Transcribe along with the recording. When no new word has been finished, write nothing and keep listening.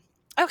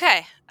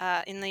Okay,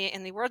 in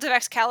the words of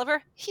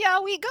Excalibur,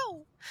 here we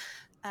go.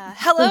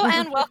 Hello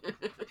and welcome.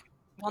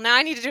 Well, now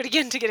I need to do it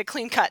again to get a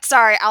clean cut.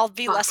 Sorry, I'll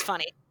be less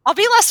funny. I'll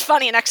be less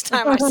funny next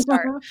time I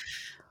start.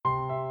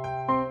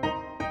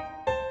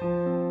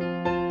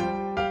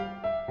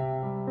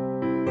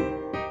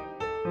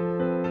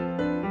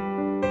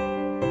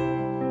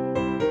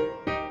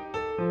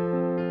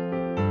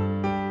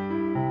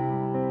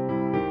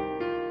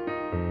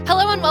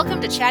 Hello and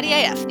welcome to Chatty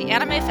AF, the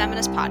Anime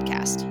Feminist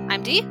Podcast.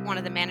 I'm Dee, one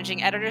of the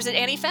managing editors at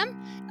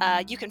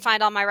AniFem. You can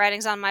find all my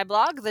writings on my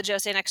blog, The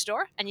Josei Next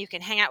Door, and you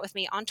can hang out with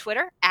me on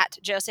Twitter at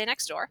Josei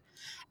Next Door.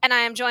 And I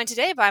am joined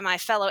today by my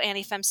fellow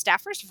AniFem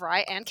staffers,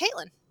 Vry and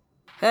Caitlin.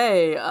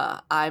 Hey,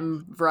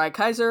 I'm Vry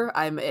Kaiser.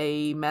 I'm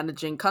a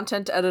managing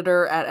content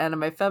editor at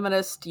Anime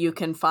Feminist. You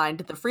can find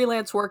the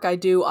freelance work I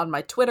do on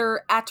my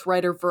Twitter at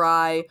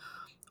WriterVry,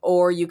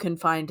 or you can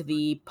find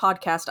the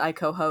podcast I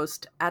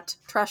co-host at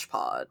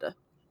TrashPod.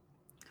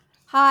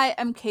 Hi,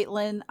 I'm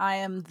Caitlin. I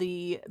am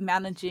the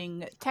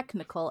managing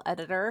technical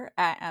editor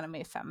at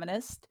Anime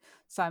Feminist.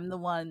 So I'm the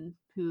one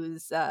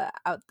who's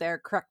out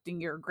there correcting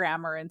your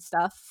grammar and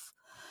stuff.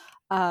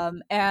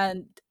 And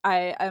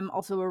I am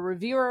also a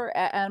reviewer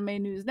at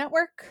Anime News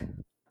Network.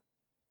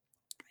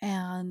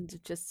 And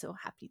just so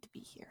happy to be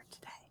here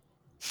today.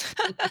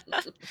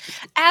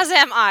 As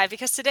am I,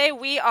 because today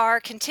we are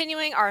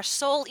continuing our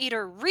Soul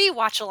Eater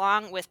rewatch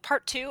along with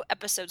part 2,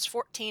 episodes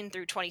 14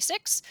 through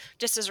 26.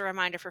 Just as a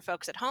reminder for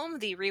folks at home,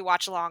 the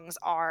rewatch alongs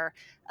are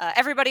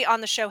everybody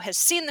on the show has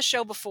seen the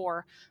show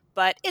before,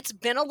 but it's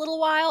been a little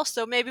while,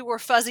 so maybe we're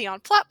fuzzy on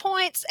plot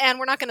points, and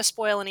we're not going to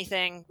spoil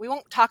anything. We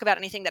won't talk about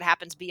anything that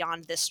happens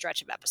beyond this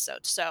stretch of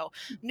episodes. So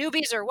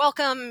newbies are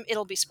welcome.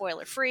 It'll be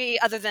spoiler free,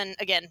 other than,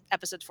 again,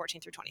 episodes 14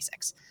 through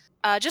 26.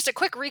 Just a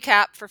quick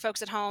recap for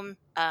folks at home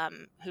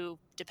who,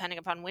 depending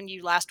upon when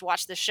you last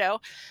watched this show,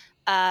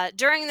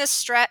 during this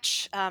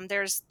stretch,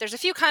 there's a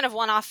few kind of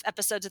one-off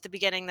episodes at the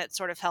beginning that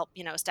sort of help,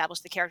 establish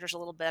the characters a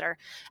little better.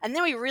 And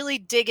then we really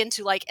dig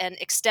into like an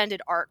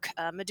extended arc.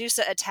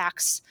 Medusa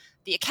attacks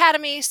the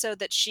Academy so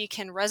that she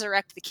can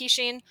resurrect the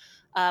Kishin.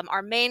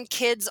 Our main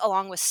kids,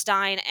 along with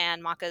Stein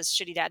and Maka's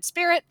shitty dad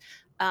Spirit,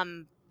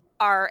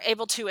 are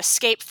able to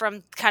escape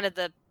from kind of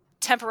the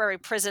temporary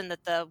prison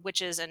that the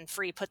witches and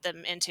Free put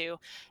them into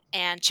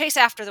and chase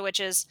after the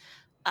witches.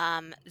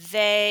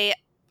 They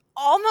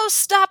almost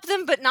stop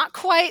them, but not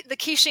quite. The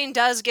Kishin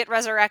does get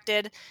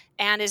resurrected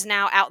and is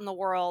now out in the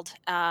world,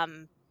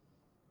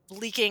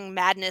 leaking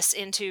madness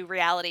into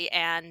reality.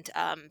 And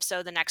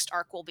so the next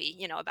arc will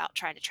be, about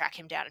trying to track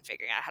him down and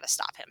figuring out how to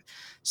stop him.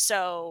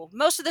 So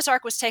most of this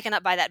arc was taken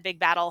up by that big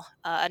battle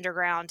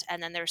underground.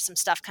 And then there's some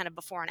stuff kind of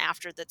before and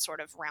after that sort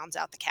of rounds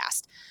out the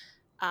cast.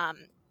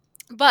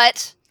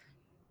 But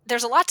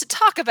there's a lot to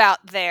talk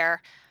about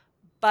there.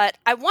 But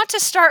I want to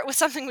start with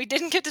something we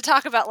didn't get to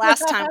talk about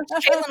last time,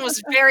 which Caitlin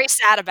was very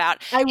sad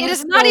about.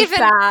 It's not even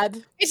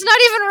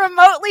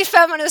remotely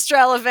feminist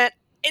relevant.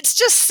 It's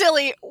just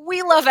silly.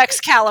 We love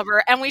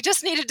Excalibur, and we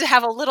just needed to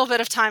have a little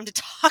bit of time to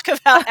talk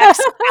about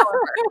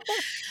Excalibur.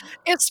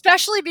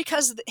 Especially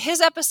because his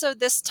episode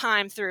this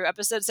time through,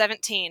 episode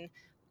 17,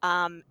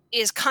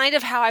 is kind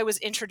of how I was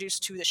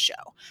introduced to the show.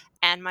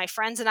 And my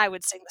friends and I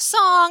would sing the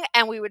song,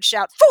 and we would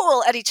shout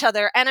 "fool" at each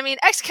other. And I mean,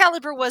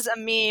 Excalibur was a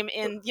meme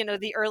in,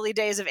 the early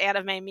days of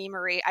anime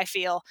memery, I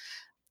feel.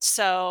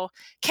 So,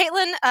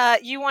 Caitlin,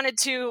 you wanted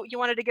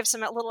to give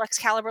some little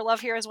Excalibur love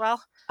here as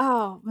well?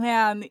 Oh,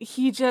 man.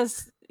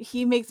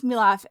 He makes me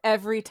laugh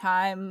every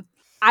time.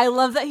 I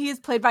love that he is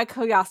played by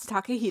Koyasu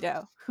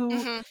Takahito,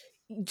 who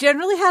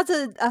generally has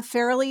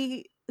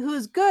who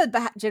is good,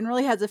 but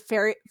generally has a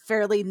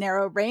fairly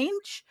narrow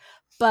range.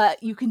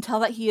 But you can tell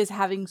that he is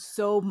having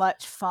so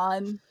much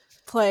fun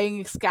playing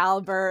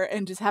Excalibur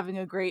and just having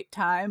a great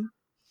time.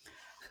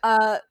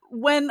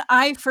 When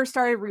I first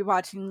started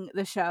rewatching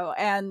the show,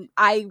 and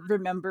I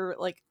remember,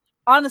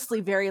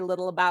 honestly very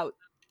little about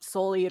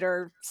Soul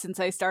Eater since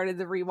I started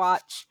the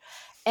rewatch,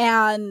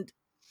 and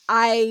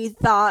I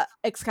thought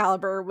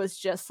Excalibur was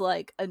just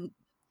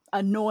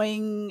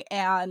annoying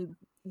and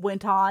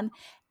went on.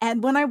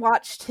 And when I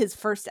watched his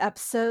first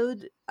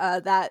episode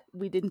that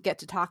we didn't get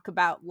to talk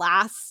about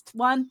last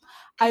one,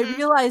 I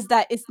realized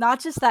that it's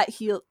not just that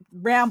he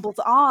rambles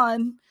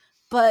on,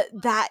 but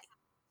that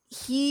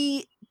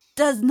he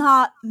does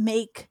not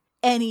make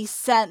any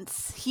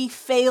sense. He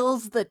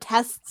fails the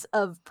tests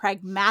of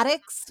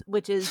pragmatics,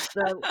 which is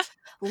the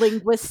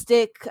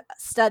linguistic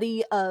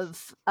study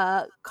of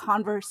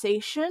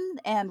conversation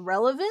and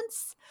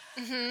relevance.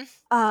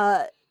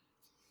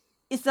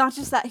 It's not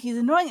just that he's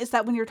annoying, it's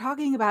that when you're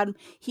talking about him,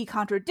 he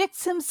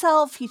contradicts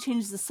himself, he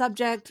changes the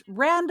subject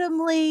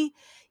randomly,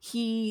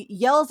 he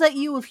yells at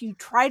you if you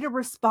try to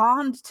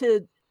respond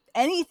to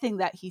anything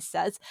that he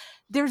says.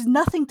 There's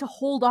nothing to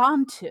hold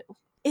on to.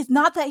 It's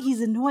not that he's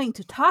annoying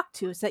to talk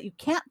to, it's that you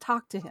can't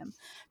talk to him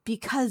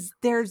because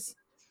there's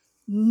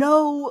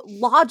no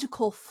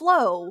logical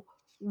flow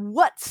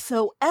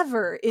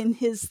whatsoever in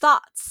his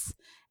thoughts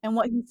and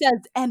what he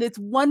says, and it's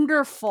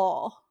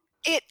wonderful.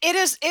 It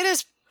is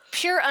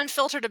pure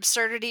unfiltered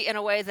absurdity in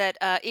a way that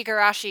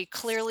Igarashi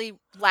clearly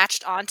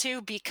latched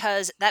onto,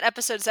 because that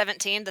episode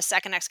 17, the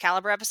second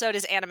Excalibur episode,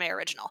 is anime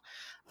original.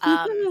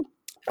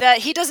 That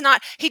he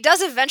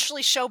does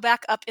eventually show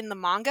back up in the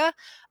manga.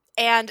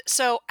 And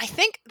so I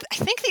think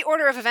the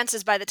order of events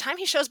is by the time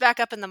he shows back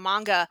up in the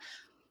manga,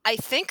 I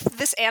think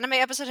this anime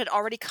episode had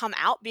already come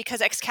out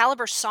because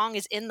Excalibur's song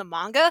is in the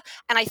manga,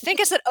 and I think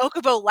it's that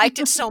Okubo liked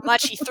it so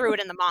much he threw it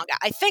in the manga.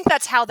 I think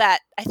that's how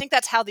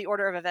the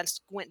order of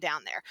events went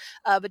down there.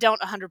 But don't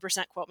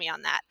 100% quote me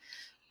on that.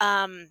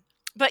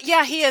 But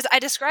yeah, he is. I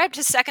described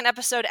his second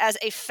episode as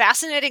a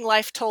fascinating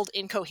life told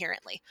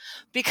incoherently,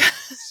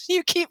 because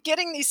you keep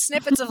getting these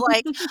snippets of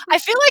like, I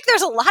feel like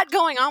there's a lot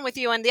going on with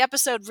you, and the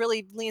episode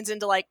really leans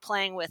into like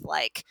playing with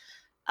like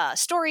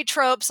story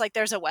tropes. Like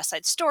there's a West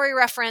Side Story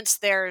reference.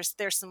 There's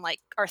some like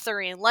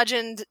Arthurian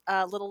legend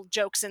little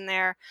jokes in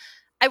there.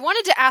 I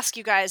wanted to ask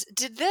you guys,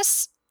 did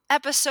this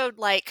episode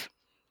like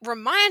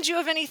remind you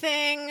of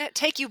anything,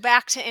 take you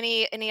back to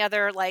any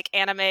other like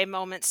anime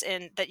moments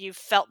in that you've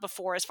felt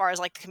before as far as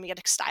like the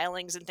comedic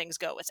stylings and things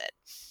go with it?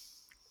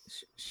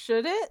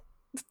 Should it?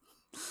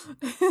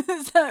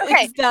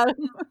 Okay.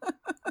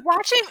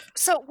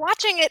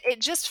 Watching it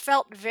just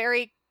felt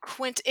very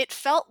it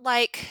felt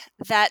like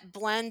that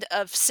blend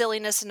of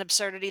silliness and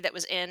absurdity that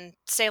was in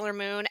Sailor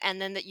Moon,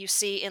 and then that you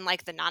see in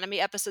like the Nanami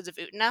episodes of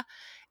Utena,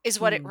 is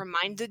what it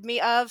reminded me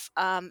of.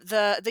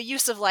 The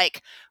use of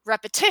like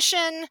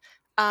repetition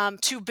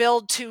to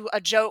build to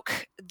a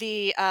joke,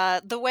 the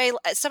way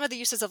some of the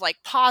uses of like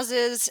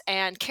pauses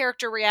and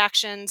character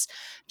reactions,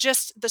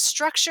 just the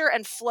structure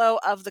and flow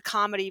of the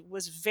comedy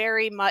was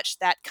very much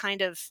that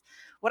kind of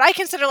what I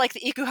consider like the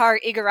Ikuhara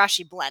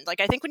Igarashi blend.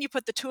 Like I think when you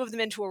put the two of them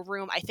into a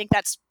room, I think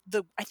that's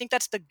the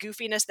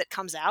goofiness that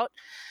comes out.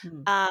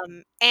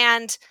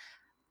 And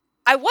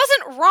I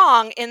wasn't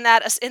wrong in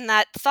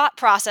that thought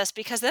process,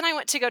 because then I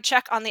went to go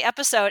check on the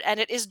episode, and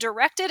it is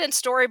directed and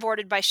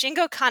storyboarded by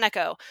Shingo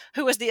Kaneko,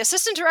 who was the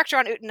assistant director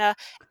on Utena,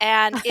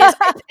 and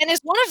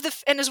is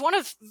one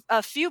of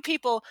a few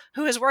people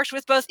who has worked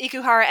with both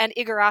Ikuhara and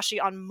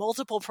Igarashi on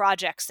multiple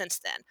projects since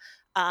then.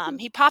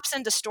 He pops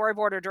into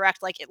storyboard or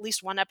direct like at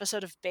least one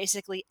episode of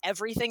basically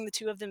everything the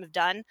two of them have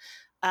done.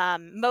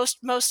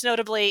 Most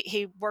notably,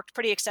 he worked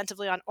pretty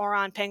extensively on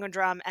Ouran, Penguin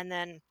Drum, and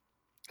then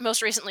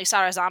most recently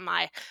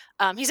Sarazanmai.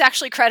 He's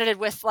actually credited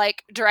with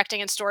like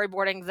directing and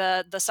storyboarding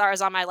the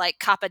Sarazanmai like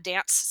Kappa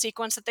dance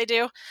sequence that they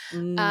do.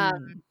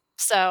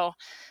 So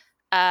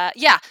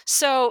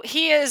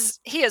he is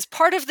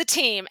part of the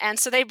team, and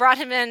so they brought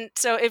him in.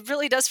 So it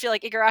really does feel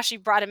like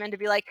Igarashi brought him in to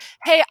be like,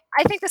 hey,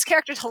 I think this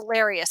character's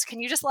hilarious.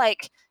 Can you just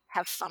like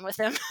have fun with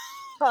him?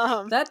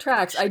 That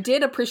tracks. I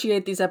did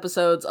appreciate these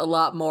episodes a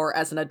lot more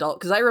as an adult,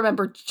 because I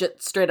remember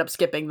just straight up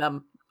skipping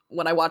them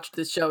when I watched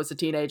this show as a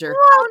teenager.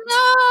 Oh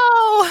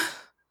no!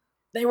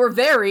 They were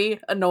very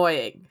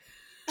annoying.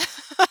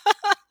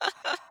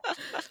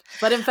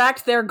 But in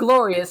fact, they're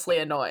gloriously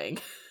annoying.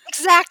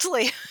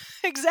 Exactly.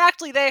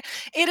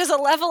 It is a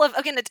level of,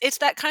 again, it's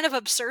that kind of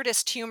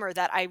absurdist humor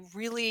that I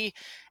really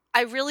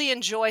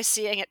enjoy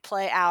seeing it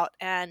play out.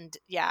 And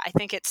yeah, I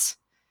think it's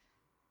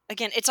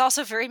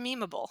also very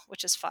memeable,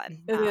 which is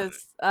fun. It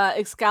is.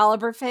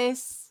 Excalibur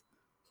face.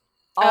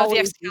 The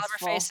Excalibur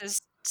face is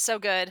so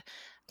good.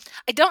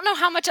 I don't know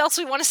how much else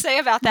we want to say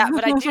about that,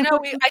 but I do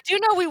know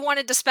we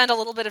wanted to spend a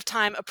little bit of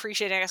time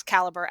appreciating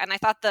Excalibur, and I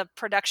thought the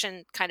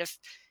production kind of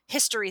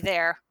history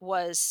there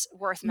was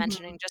worth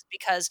mentioning, just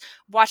because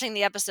watching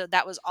the episode,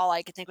 that was all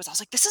I could think was, I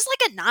was like, this is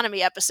like a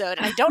Nanami episode,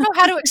 and I don't know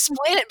how to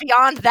explain it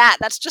beyond that.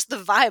 That's just the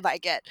vibe I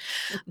get.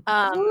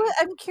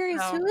 I'm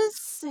curious, who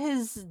is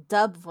his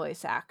dub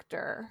voice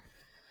actor?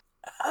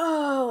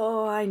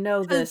 Oh, I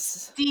know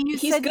this.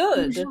 He's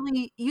good.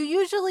 You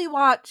usually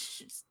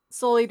watch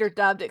Soul Eater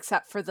dubbed,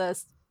 except for the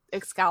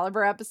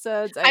Excalibur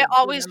episodes. I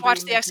always watch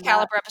the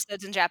Excalibur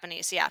episodes in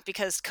Japanese, yeah,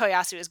 because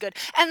Koyasu is good.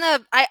 And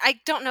I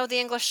don't know the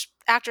English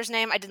actor's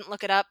name. I didn't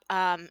look it up.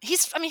 He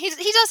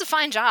does a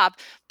fine job,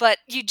 but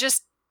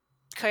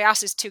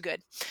Koyasu's too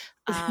good.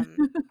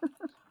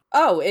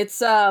 Oh, it's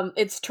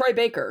Troy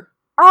Baker.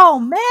 Oh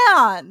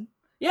man.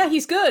 Yeah,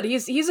 he's good.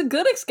 He's a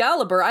good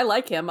Excalibur. I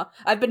like him.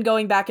 I've been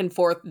going back and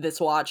forth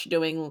this watch,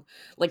 doing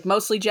like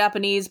mostly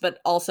Japanese, but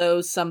also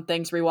some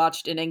things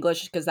rewatched in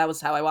English, because that was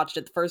how I watched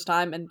it the first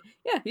time. And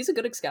yeah, he's a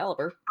good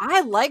Excalibur.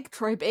 I like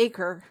Troy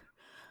Baker.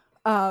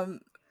 Honestly,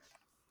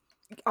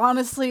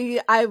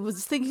 I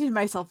was thinking to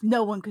myself,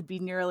 no one could be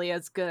nearly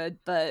as good,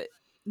 but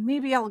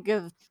maybe I'll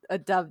give a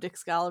dubbed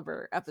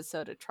Excalibur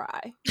episode a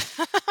try.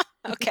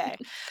 Okay.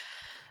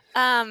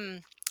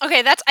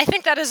 Okay, I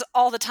think that is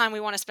all the time we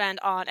want to spend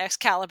on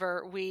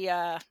Excalibur. We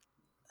have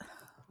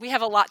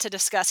a lot to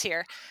discuss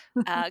here.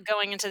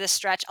 Going into this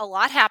stretch, a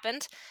lot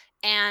happened,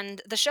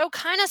 and the show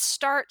kind of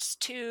starts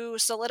to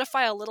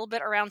solidify a little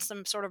bit around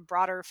some sort of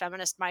broader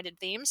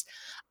feminist-minded themes.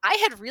 I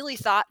had really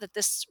thought that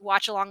this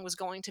watch-along was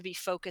going to be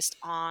focused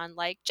on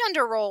like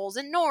gender roles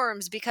and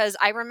norms, because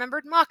I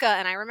remembered Maka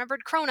and I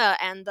remembered Krona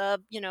and the,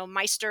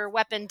 Meister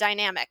weapon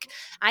dynamic.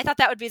 I thought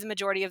that would be the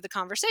majority of the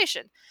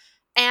conversation.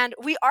 And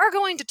we are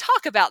going to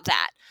talk about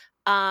that.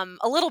 a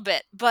little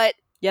bit, but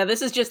yeah,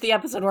 this is just the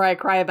episode where I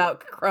cry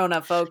about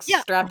Crona, folks.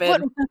 yeah, Strap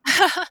in.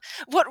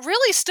 What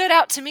really stood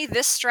out to me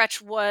this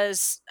stretch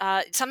was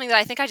something that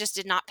I think I just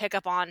did not pick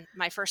up on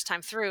my first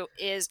time through,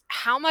 is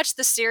how much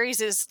the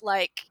series is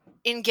like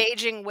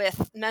engaging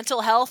with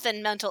mental health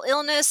and mental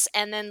illness,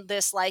 and then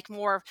this like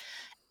more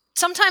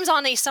sometimes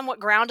on a somewhat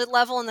grounded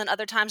level, and then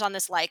other times on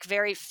this like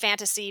very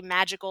fantasy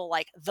magical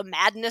like the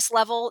madness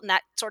level, and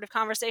that sort of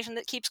conversation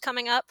that keeps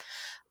coming up.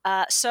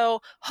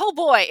 So oh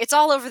boy, it's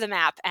all over the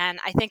map, and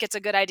I think it's a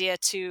good idea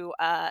to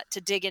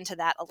dig into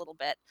that a little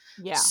bit.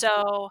 Yeah.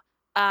 So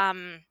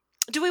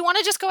do we want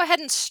to just go ahead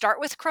and start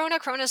with Crona?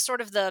 Crona is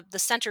sort of the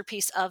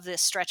centerpiece of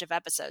this stretch of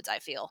episodes, I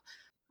feel.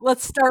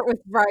 Let's start with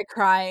Vry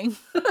crying.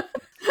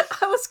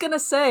 I was gonna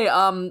say,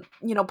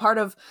 part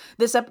of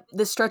this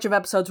stretch of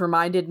episodes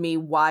reminded me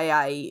why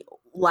I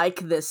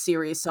like this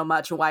series so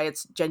much, and why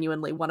it's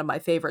genuinely one of my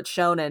favorite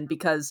shonen,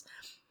 because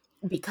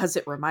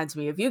it reminds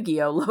me of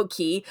Yu-Gi-Oh!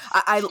 Low-key.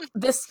 I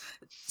this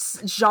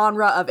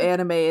genre of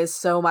anime is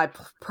so my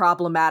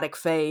problematic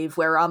fave,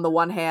 where on the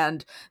one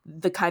hand,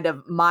 the kind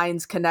of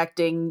minds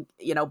connecting,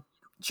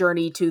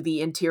 journey to the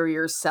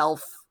interior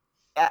self,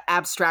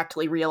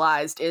 abstractly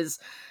realized, is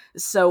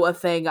so a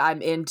thing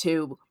I'm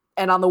into.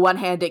 And on the one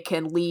hand, it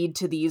can lead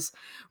to these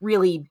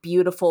really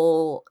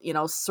beautiful,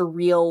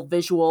 surreal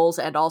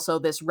visuals, and also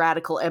this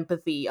radical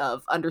empathy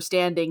of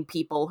understanding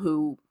people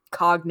who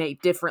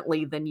cognate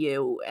differently than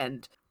you.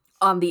 And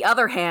on the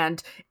other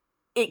hand,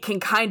 it can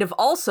kind of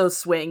also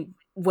swing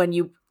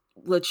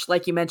which,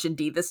 like you mentioned,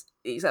 Dee,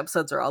 these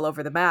episodes are all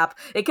over the map.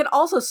 It can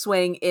also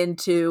swing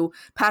into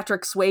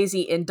Patrick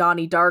Swayze in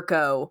Donnie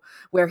Darko,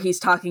 where he's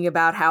talking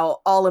about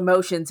how all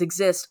emotions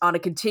exist on a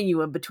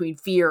continuum between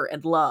fear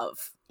and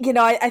love.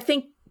 I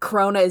think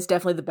Crona is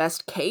definitely the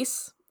best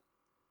case.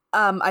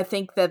 I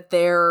think that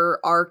their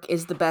arc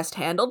is the best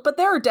handled, but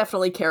there are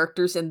definitely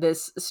characters in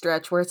this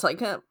stretch where it's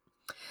like,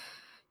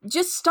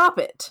 just stop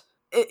it,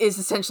 is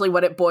essentially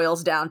what it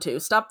boils down to.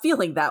 Stop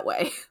feeling that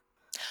way.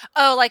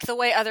 Oh, like the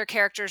way other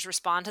characters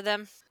respond to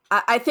them?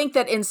 I think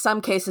that in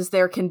some cases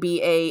there can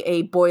be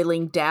a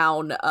boiling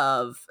down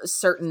of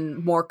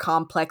certain more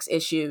complex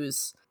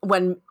issues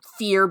when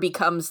fear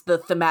becomes the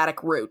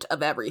thematic root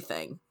of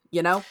everything,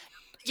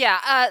 Yeah,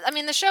 I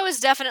mean, the show is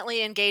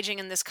definitely engaging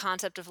in this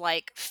concept of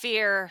like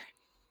fear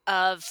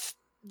of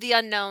the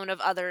unknown,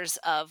 of others,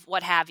 of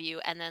what have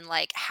you, and then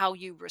like how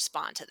you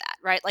respond to that,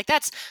 right? Like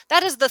that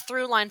is the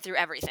through line through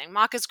everything.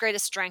 Maka's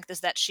greatest strength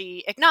is that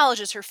she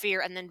acknowledges her fear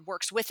and then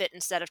works with it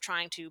instead of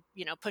trying to,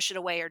 push it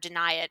away or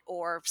deny it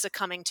or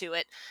succumbing to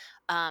it,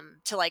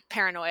 to like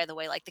paranoia the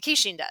way like the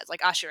Kishin does,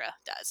 like Ashura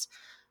does.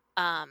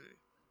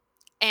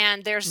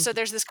 And there's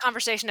this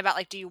conversation about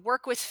like, do you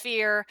work with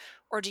fear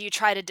or do you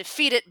try to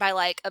defeat it by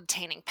like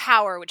obtaining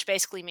power, which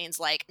basically means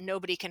like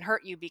nobody can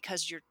hurt you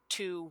because you're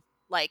too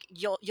like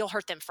you'll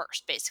hurt them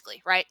first,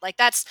 basically, right? Like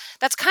that's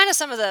kind of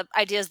some of the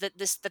ideas that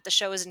the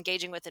show is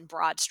engaging with in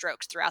broad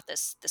strokes throughout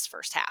this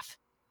first half.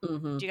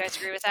 Mm-hmm. Do you guys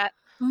agree with that?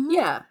 Mm-hmm.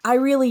 Yeah, I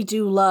really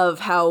do love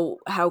how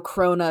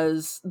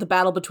the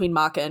battle between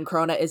Maka and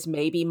Crona is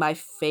maybe my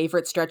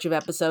favorite stretch of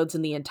episodes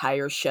in the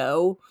entire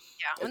show.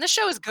 Yeah, when the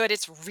show is good,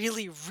 it's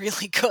really,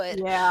 really good.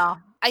 Yeah.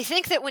 I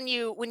think that when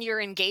you're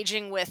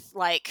engaging with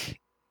like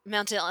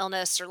mental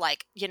illness or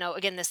like,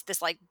 again,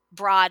 this like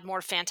broad,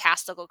 more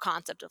fantastical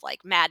concept of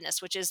like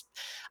madness, which is,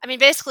 I mean,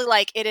 basically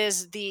like it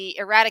is the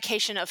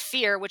eradication of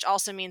fear, which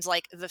also means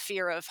like the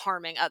fear of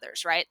harming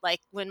others, right? Like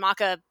when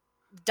Maka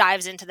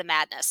dives into the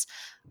madness,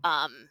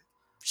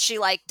 she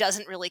like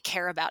doesn't really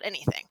care about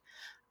anything.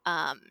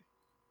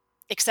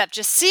 Except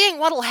just seeing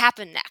what'll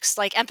happen next.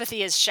 Like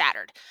empathy is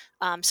shattered.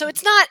 So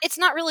it's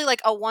not really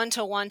like a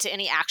one-to-one to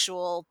any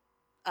actual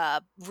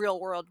real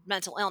world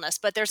mental illness,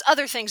 but there's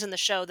other things in the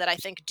show that I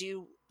think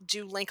do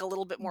link a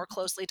little bit more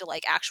closely to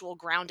like actual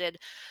grounded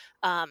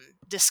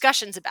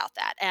discussions about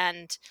that.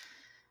 And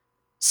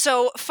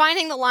so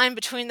finding the line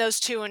between those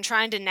two and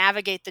trying to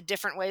navigate the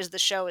different ways the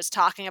show is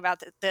talking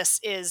about this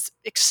is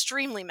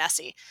extremely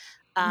messy.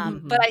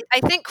 But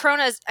I think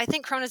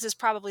Krona's is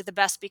probably the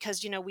best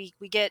because we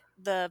get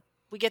their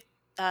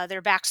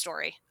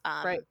backstory,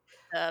 right?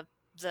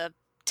 The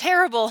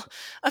terrible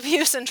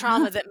abuse and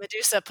trauma that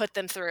Medusa put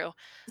them through.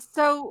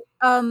 So,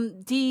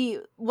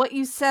 what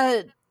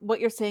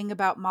you're saying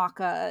about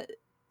Maka,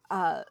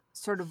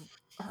 sort of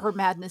her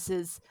madness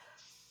is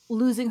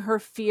losing her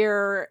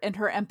fear and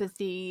her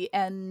empathy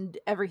and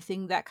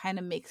everything that kind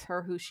of makes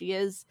her who she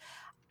is.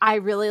 I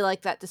really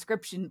like that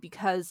description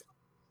because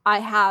I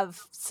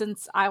have,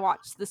 since I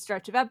watched the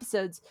stretch of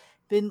episodes,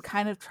 been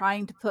kind of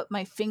trying to put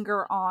my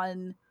finger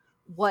on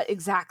what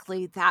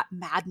exactly that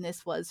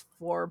madness was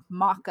for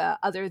Maka,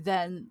 other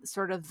than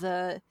sort of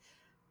the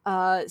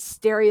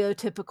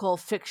stereotypical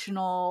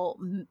fictional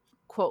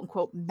quote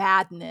unquote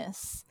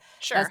madness.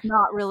 Sure. That's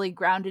not really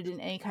grounded in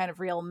any kind of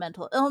real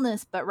mental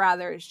illness, but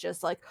rather it's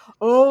just like,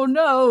 oh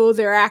no,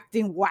 they're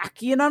acting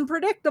wacky and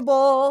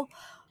unpredictable,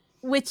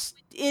 which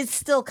is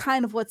still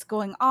kind of what's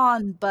going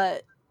on.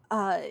 But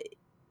I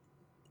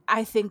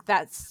think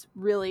that's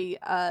really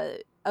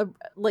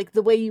like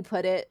the way you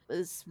put it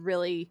was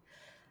really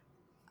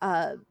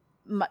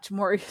much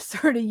more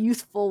sort of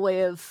youthful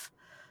way of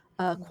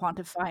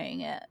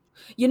quantifying it.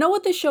 You know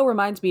what this show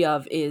reminds me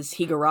of is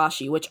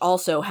Higurashi, which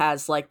also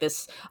has like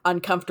this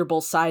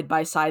uncomfortable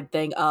side-by-side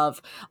thing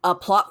of a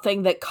plot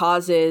thing that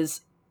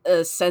causes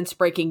a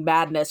sense-breaking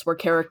madness where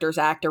characters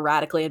act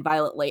erratically and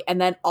violently, and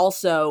then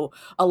also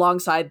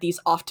alongside these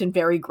often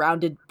very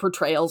grounded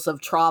portrayals of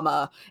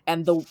trauma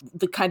and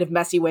the kind of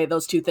messy way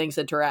those two things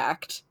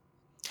interact.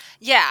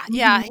 Yeah,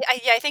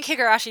 I think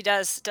Higurashi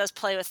does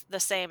play with the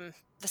same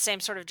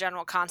sort of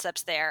general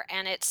concepts there,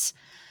 and it's,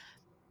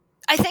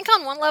 I think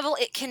on one level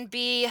it can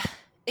be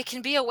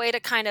a way to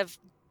kind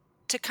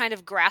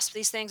of grasp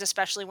these things,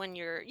 especially when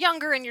you're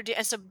younger and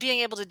and so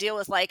being able to deal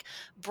with like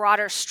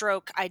broader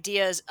stroke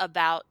ideas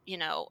about, you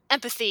know,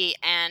 empathy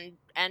and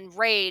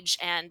rage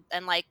and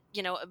like,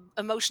 you know,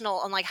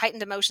 emotional and like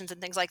heightened emotions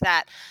and things like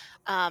that.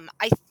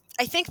 I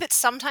think that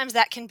sometimes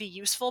that can be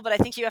useful, but I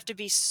think you have to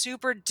be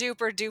super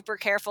duper duper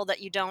careful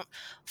that you don't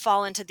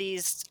fall into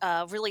these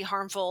really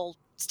harmful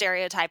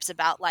stereotypes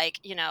about,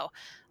 like, you know,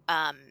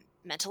 um,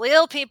 mentally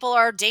ill people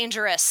are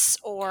dangerous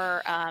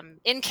or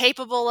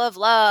incapable of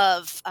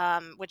love,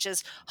 which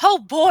is, oh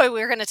boy,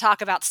 we're going to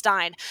talk about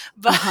Stein.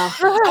 But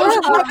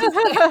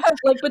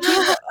like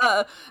between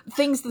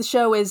things the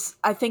show is,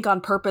 I think, on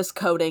purpose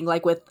coding,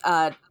 like with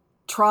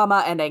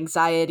trauma and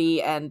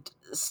anxiety and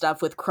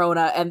stuff with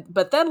Krona, and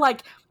but then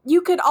like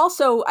you could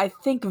also, I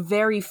think,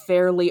 very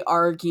fairly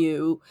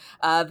argue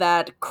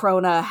that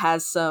Krona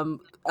has some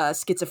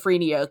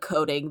schizophrenia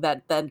coding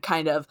that then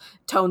kind of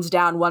tones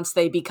down once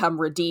they become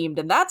redeemed,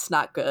 and that's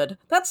not good.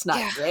 That's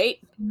not great.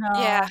 No.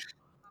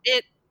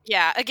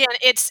 Yeah. Again,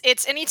 it's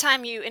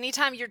anytime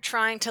you're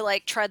trying to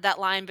like tread that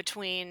line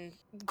between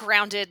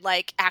grounded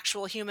like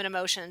actual human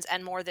emotions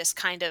and more this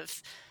kind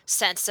of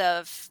sense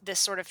of this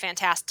sort of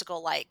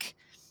fantastical, like,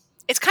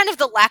 it's kind of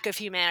the lack of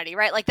humanity,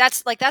 right? Like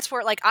that's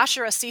where like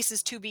Ashura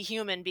ceases to be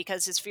human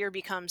because his fear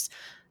becomes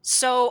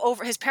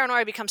his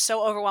paranoia becomes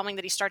so overwhelming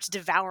that he starts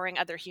devouring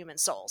other human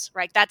souls,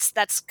 right?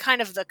 That's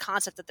kind of the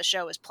concept that the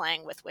show is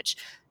playing with, which,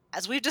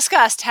 as we've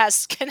discussed,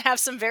 can have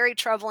some very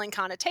troubling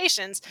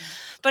connotations.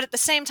 But at the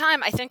same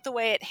time, I think the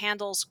way it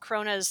handles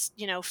Krona's,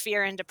 you know,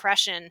 fear and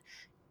depression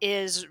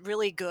is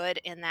really good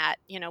in that,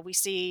 you know, we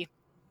see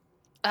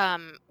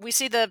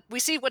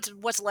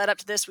what's led up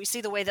to this. We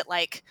see the way that,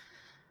 like,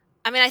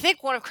 I mean, I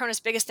think one of Krona's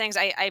biggest things,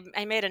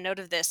 I made a note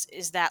of this,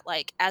 is that,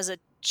 like, as a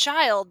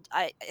child,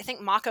 I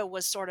think Mako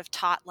was sort of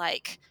taught,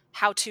 like,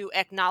 how to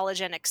acknowledge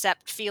and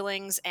accept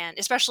feelings, and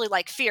especially,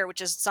 like, fear,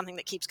 which is something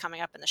that keeps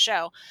coming up in the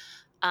show.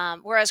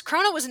 Whereas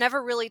Krona was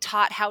never really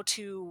taught how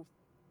to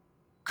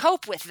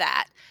cope with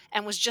that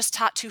and was just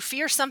taught to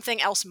fear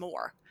something else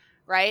more,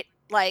 right?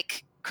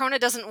 Like, Krona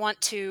doesn't want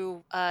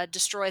to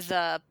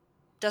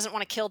doesn't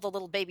want to kill the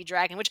little baby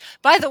dragon, which,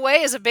 by the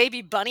way, is a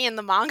baby bunny in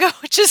the manga,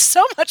 which is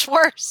so much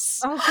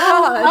worse. Oh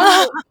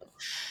god.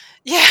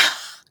 Yeah,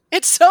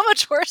 it's so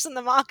much worse in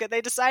the manga. They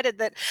decided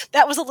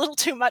that was a little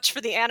too much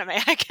for the anime,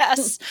 I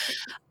guess.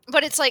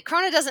 But it's like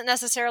Krona doesn't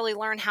necessarily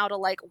learn how to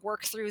like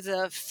work through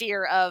the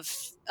fear of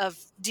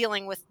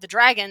dealing with the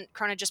dragon.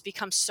 Krona just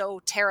becomes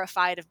so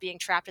terrified of being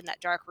trapped in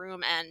that dark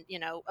room and, you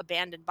know,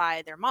 abandoned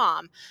by their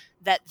mom,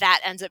 that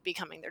ends up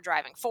becoming their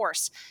driving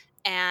force.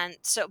 And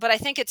so, but I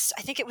think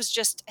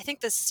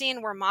the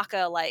scene where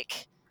Maka,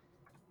 like,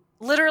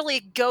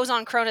 literally goes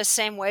on Krona's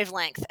same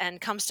wavelength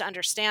and comes to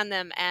understand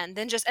them, and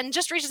then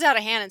just reaches out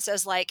a hand and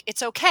says, like,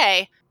 it's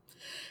okay.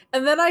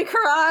 And then I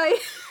cry.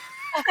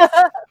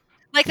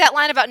 Like that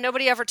line about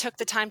nobody ever took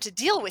the time to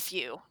deal with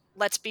you.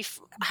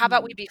 How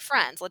about we be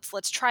friends?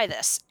 Let's try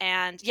this.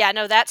 And yeah,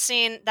 no, that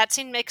scene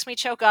makes me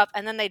choke up.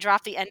 And then they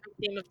drop the ending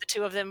theme of the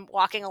two of them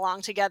walking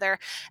along together.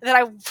 And then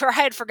I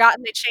had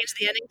forgotten they changed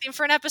the ending theme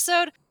for an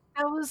episode.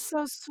 That was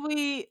so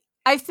sweet.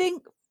 I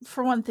think,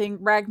 for one thing,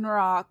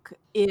 Ragnarok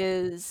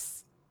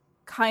is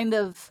kind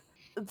of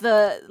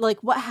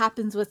what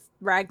happens with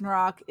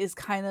Ragnarok is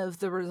kind of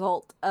the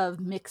result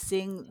of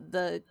mixing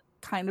the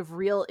kind of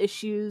real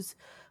issues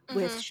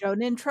with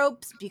shonen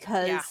tropes,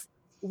 because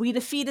we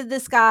defeated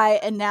this guy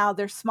and now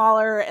they're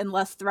smaller and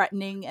less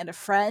threatening and a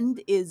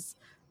friend is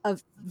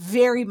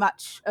very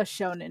much a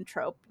shonen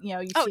trope. You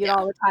know, you see it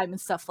all the time in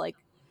stuff like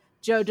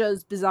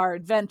JoJo's Bizarre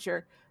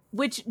Adventure,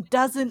 which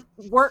doesn't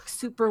work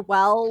super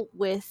well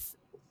with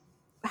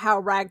how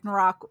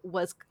Ragnarok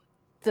was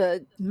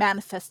the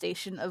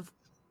manifestation of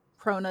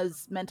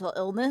Krona's mental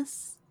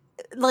illness.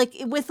 Like,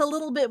 with a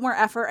little bit more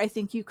effort, I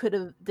think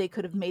they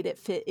could have made it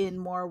fit in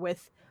more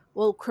with,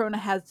 well, Krona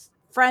has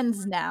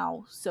friends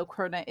now, so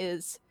Krona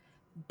is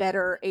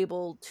better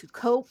able to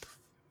cope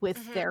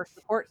with their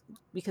support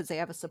because they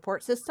have a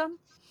support system.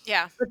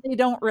 Yeah. But they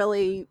don't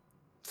really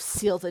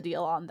seal the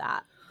deal on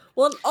that.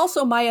 Well,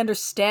 also my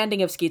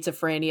understanding of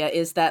schizophrenia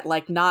is that,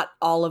 like, not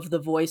all of the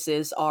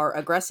voices are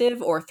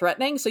aggressive or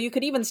threatening, so you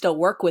could even still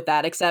work with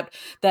that, except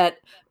that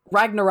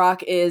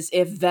Ragnarok is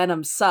if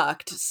Venom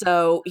sucked,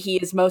 so he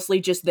is mostly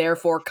just there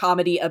for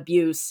comedy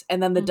abuse,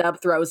 and then the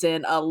dub throws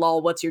in a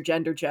lol, what's your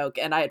gender joke,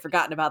 and I had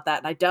forgotten about that,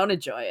 and I don't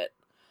enjoy it.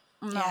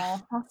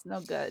 No, that's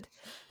no good.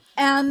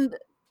 And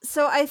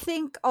So I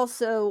think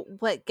also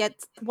what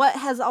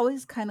has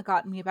always kind of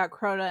gotten me about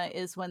Crona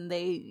is when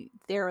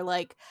they're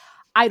like,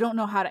 I don't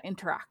know how to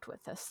interact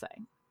with this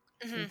thing.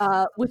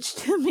 Which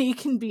to me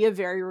can be a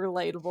very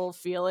relatable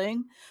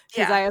feeling,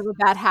 because Yeah. I have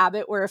a bad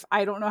habit where if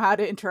I don't know how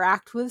to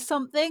interact with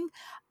something,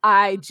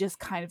 I just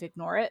kind of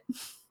ignore it.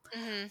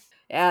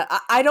 Yeah,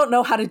 I don't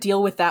know how to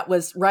deal with that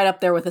was right up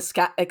there with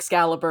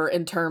Excalibur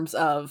in terms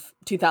of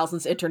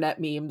 2000s internet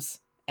memes,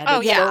 and Oh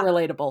it's yeah. so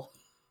relatable.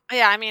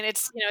 Yeah, I mean,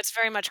 it's it's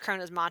very much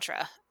Crona's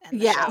mantra in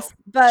the show. Yes,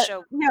 but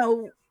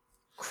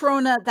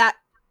Crona, that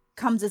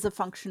comes as a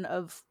function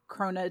of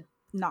Crona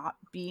not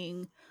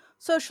being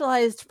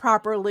socialized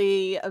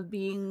properly, of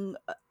being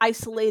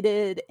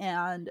isolated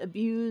and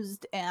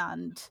abused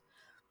and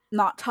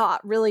not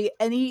taught really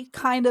any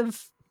kind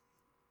of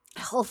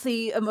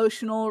healthy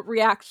emotional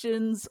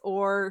reactions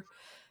or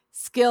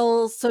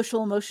skills,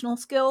 social emotional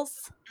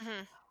skills.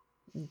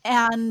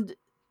 And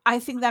I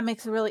think that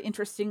makes a really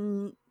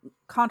interesting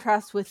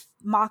contrast with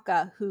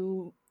Maka,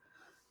 who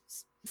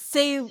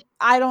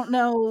I don't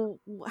know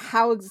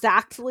how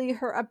exactly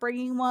her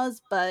upbringing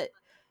was, but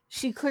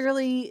she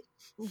clearly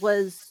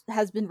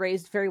has been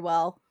raised very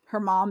well. Her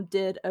mom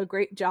did a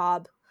great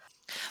job.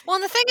 Well,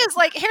 and the thing is,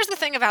 like, here's the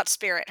thing about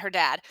Spirit, her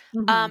dad.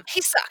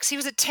 He sucks. He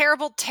was a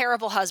terrible,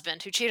 terrible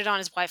husband who cheated on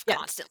his wife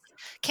constantly.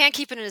 Can't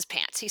keep it in his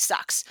pants. He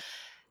sucks.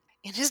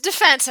 In his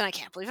defense, and I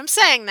can't believe I'm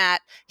saying that,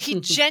 he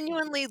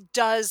genuinely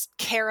does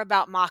care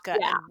about Maka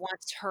and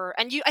wants her.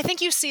 And I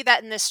think you see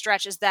that in this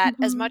stretch, is that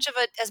as much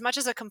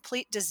as a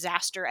complete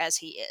disaster as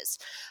he is,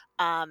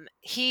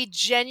 he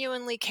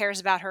genuinely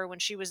cares about her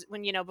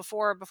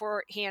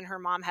before he and her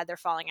mom had their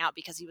falling out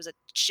because he was a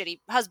shitty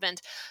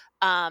husband.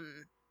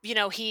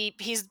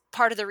 He's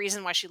part of the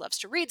reason why she loves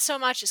to read so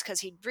much is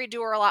because he'd read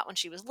to her a lot when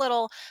she was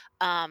little.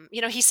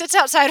 He sits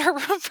outside her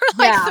room for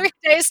 3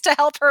 days to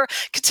help her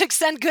to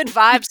send good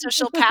vibes so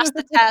she'll pass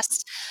the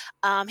test.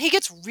 He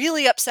gets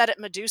really upset at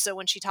Medusa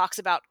when she talks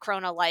about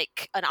Crona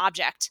like an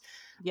object.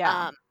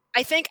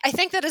 I think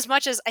that as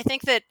much as I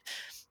think that,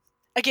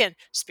 again,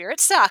 Spirit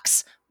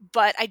sucks,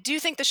 but I do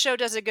think the show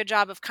does a good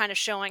job of kind of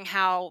showing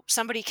how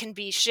somebody can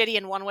be shitty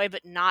in one way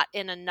but not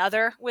in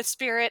another with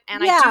Spirit,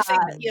 and I do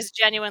think that he is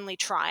genuinely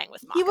trying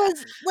with Maka.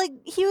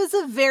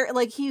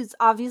 He's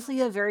obviously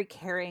a very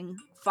caring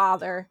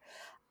father,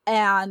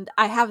 and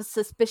I have a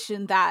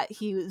suspicion that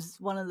he was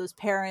one of those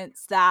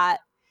parents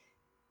that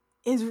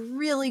is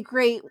really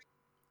great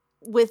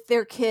with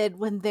their kid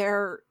when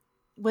they're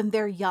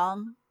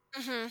young.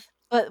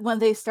 But when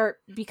they start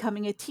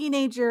becoming a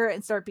teenager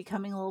and start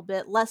becoming a little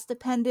bit less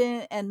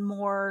dependent and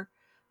more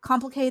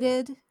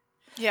complicated,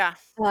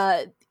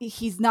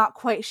 he's not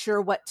quite sure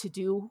what to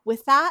do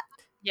with that.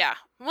 Yeah.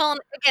 Well,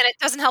 again, it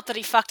doesn't help that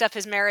he fucked up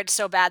his marriage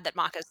so bad that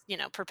Maka's,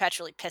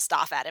 perpetually pissed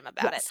off at him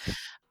about it.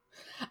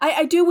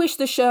 I do wish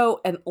the show,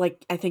 and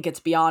I think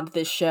it's beyond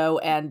this show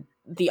and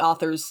the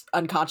author's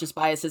unconscious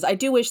biases. I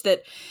do wish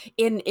that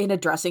in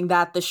addressing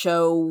that, the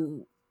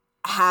show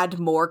had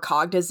more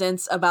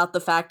cognizance about the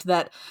fact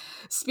that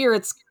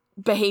Spirit's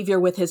behavior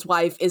with his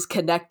wife is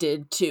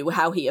connected to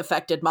how he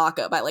affected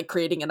Maka by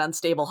creating an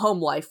unstable home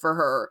life for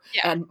her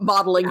and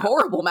modeling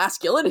horrible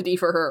masculinity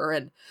for her.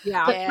 And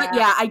but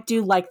I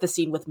do like the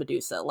scene with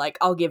Medusa.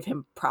 I'll give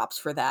him props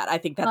for that. I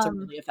think that's a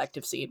really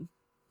effective scene.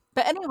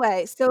 But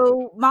anyway,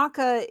 so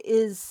Maka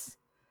is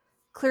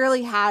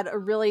clearly had a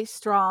really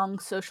strong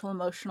social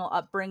emotional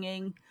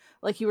upbringing.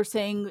 Like you were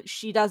saying,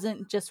 she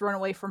doesn't just run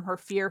away from her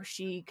fear.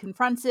 She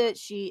confronts it.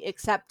 She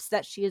accepts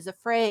that she is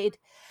afraid.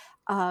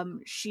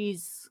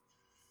 She's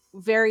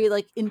very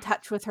in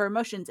touch with her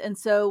emotions. And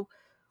so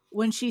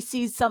when she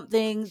sees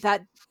something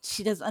that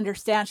she doesn't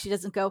understand, she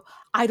doesn't go,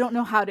 I don't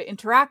know how to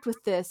interact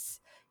with this.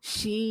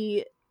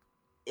 She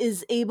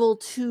is able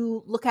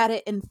to look at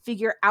it and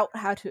figure out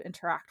how to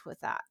interact with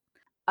that.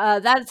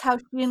 That is how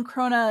she and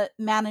Crona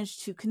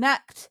managed to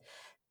connect,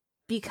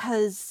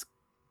 because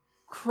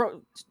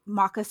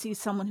Maka sees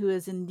someone who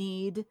is in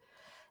need,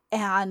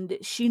 and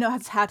she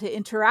knows how to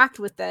interact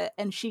with it,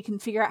 and she can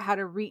figure out how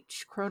to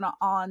reach Crona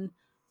on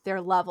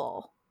their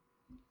level.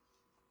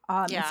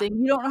 And saying,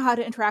 you don't know how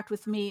to interact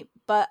with me,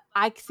 but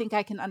I think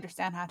I can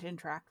understand how to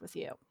interact with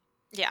you.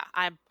 Yeah,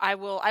 I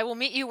will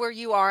meet you where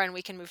you are and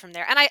we can move from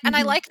there. And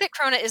I like that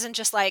Crona isn't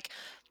just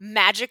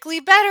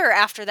magically better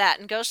after that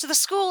and goes to the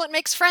school and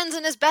makes friends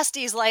and is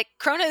besties.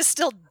 Crona is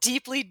still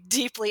deeply,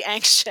 deeply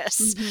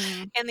anxious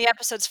in the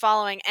episodes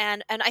following.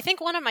 And I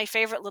think one of my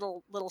favorite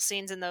little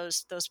scenes in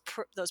those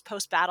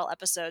post-battle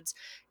episodes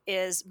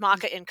is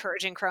Maka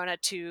encouraging Crona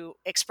to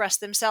express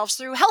themselves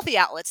through healthy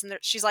outlets. And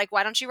she's like,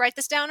 why don't you write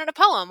this down in a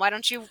poem? Why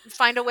don't you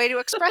find a way to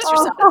express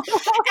yourself? And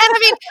I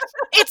mean,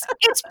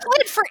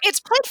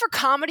 it's played for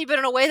comedy, but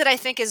in a way that I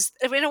think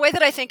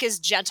is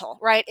gentle,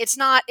 right? It's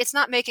not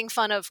making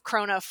fun of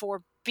Crona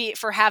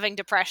for having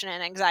depression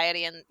and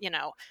anxiety and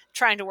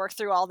trying to work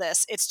through all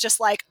this. It's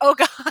just oh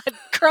god,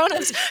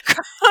 Crona's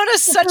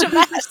such a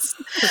mess.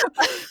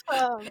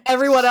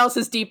 Everyone else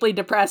is deeply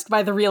depressed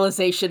by the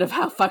realization of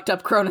how fucked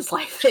up Crona's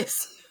life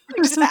is.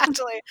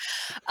 Exactly.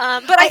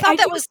 But I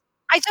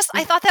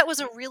thought that was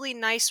a really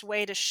nice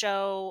way to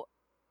show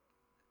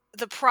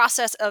the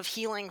process of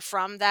healing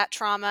from that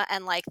trauma,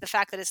 and like the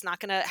fact that it's not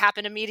going to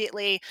happen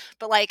immediately,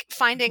 but like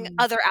finding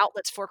other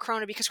outlets for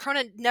Krona, because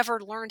Krona never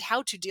learned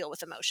how to deal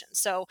with emotions.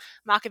 So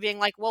Maka being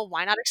like, well,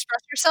 why not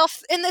express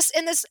yourself in this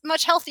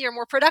much healthier,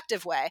 more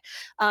productive way,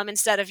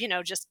 instead of,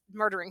 just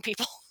murdering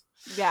people.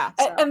 Yeah.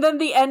 So. And then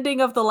the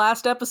ending of the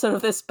last episode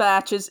of this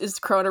batch is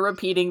Krona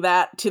repeating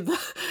that to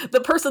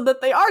the person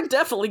that they are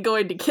definitely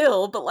going to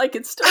kill, but like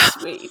it's still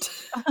sweet.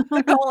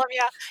 The golem,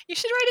 yeah. You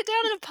should write it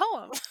down in a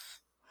poem.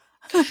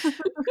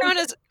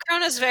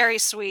 Krona's very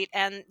sweet,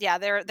 and yeah,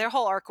 their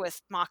whole arc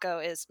with Maka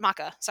is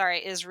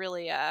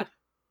really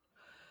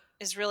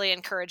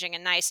encouraging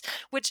and nice,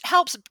 which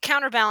helps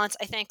counterbalance,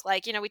 I think,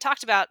 like, we don't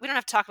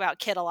have to talk about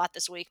Kid a lot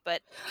this week,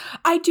 but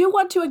I do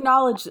want to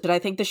acknowledge that I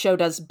think the show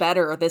does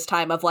better this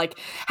time of like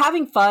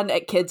having fun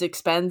at Kid's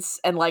expense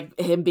and like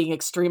him being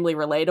extremely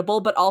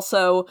relatable, but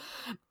also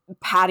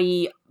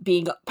Patty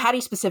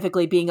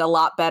specifically being a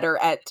lot better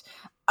at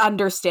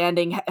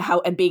understanding how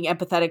and being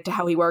empathetic to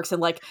how he works,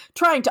 and like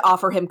trying to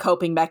offer him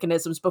coping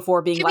mechanisms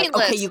before being like,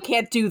 okay, you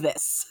can't do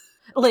this.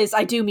 Liz,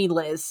 I do mean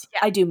Liz. Yeah,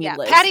 I do mean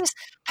Liz.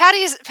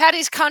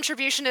 Patty's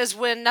contribution is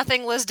when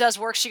nothing Liz does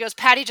works, she goes,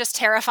 Patty, just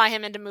terrify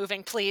him into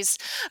moving, please.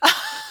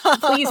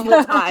 Please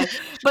move time.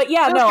 But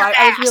yeah, no,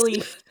 I was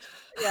really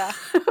yeah.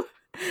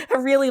 I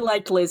really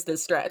liked Liz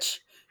this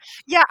stretch.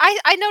 Yeah,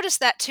 I noticed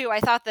that too. I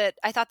thought that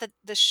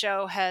the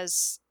show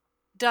has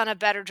done a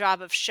better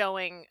job of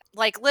showing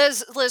like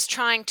Liz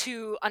trying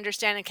to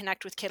understand and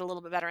connect with Kid a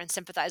little bit better and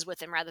sympathize with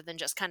him, rather than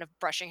just kind of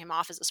brushing him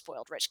off as a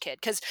spoiled rich kid.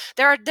 Because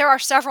there are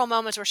several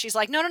moments where she's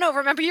like, no,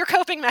 remember your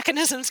coping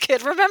mechanisms,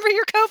 Kid. Remember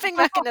your coping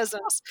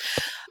mechanisms.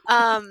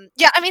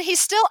 Yeah, I mean, he's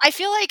still. I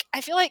feel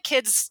like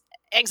Kid's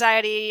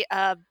anxiety,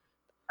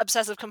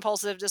 obsessive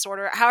compulsive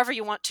disorder, however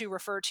you want to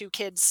refer to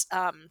Kid's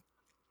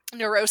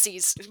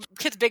neuroses,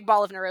 Kid's big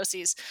ball of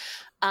neuroses.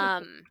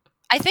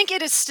 I think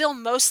it is still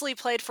mostly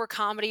played for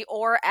comedy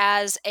or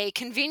as a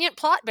convenient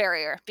plot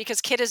barrier, because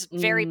Kid is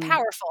very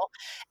powerful,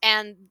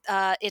 and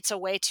it's a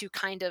way to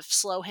kind of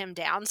slow him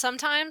down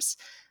sometimes.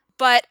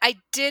 But I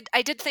did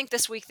think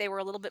this week they were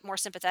a little bit more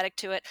sympathetic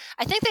to it.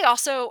 I think they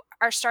also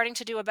are starting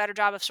to do a better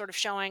job of sort of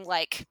showing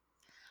like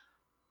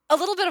a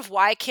little bit of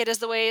why Kid is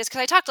the way he is,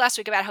 because I talked last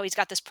week about how he's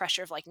got this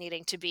pressure of like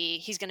needing to be,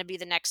 he's going to be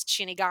the next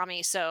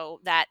Shinigami, so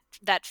that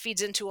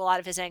feeds into a lot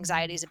of his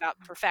anxieties about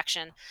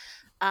perfection.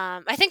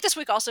 I think this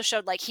week also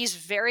showed like he's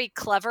very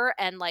clever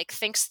and like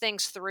thinks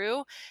things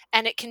through,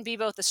 and it can be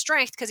both a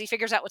strength because he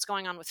figures out what's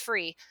going on with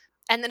Free,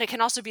 and then it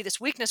can also be this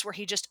weakness where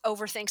he just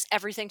overthinks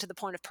everything to the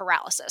point of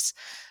paralysis,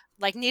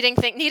 like needing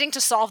to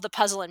solve the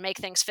puzzle and make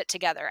things fit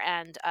together.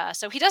 And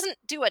so he doesn't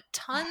do a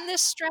ton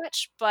this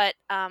stretch, but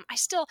I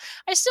still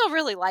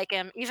really like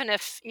him, even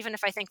if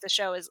I think the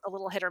show is a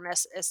little hit or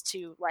miss as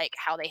to like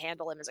how they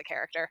handle him as a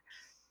character.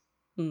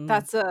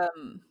 That's a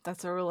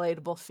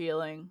relatable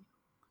feeling.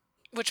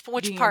 Which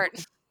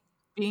part?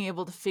 Being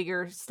able to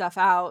figure stuff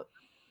out,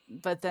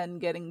 but then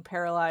getting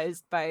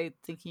paralyzed by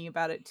thinking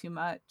about it too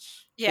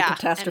much. Yeah,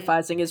 the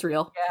catastrophizing is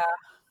real.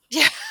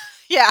 Yeah.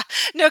 Yeah.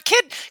 No,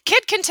 Kid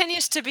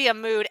continues to be a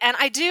mood, and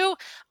I do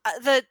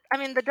the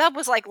dub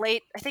was like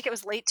late. I think it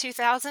was late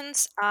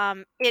 2000s.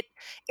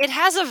 It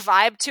has a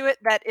vibe to it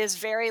that is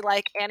very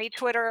like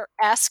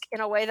anti-Twitter-esque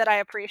in a way that I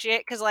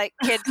appreciate, because like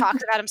Kid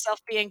talks about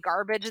himself being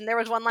garbage, and there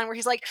was one line where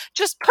he's like,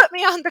 just put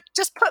me out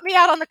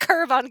on the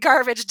curb on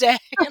garbage day.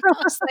 And I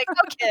was like,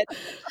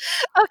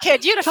 oh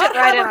Kid, you'd have fit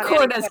right in on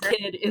Record as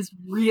Kid is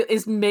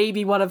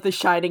maybe one of the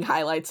shining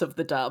highlights of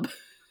the dub.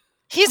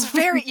 He's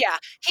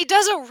he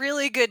does a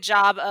really good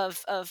job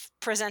of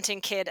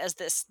presenting Kid as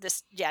this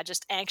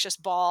just anxious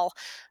ball,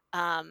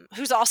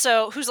 who's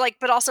also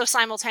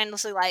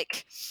simultaneously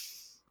like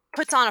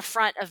puts on a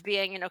front of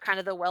being, kind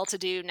of the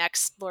well-to-do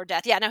next Lord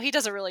Death. Yeah, no, he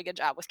does a really good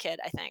job with Kid,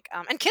 I think.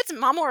 And Kid's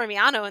Mamoru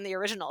Miyano in the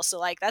original, so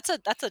like that's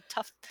a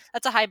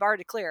high bar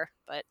to clear.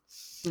 But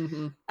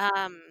who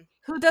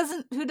does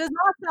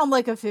not sound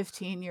like a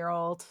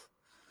 15-year-old?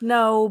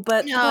 No,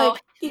 but he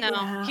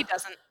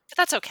doesn't. But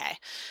that's okay.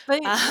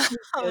 But he's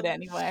good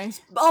anyway.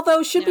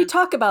 Although, should we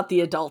talk about the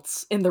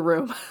adults in the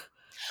room?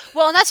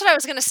 Well, and that's what I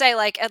was going to say.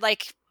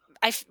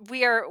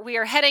 We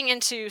are heading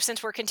into,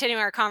 since we're continuing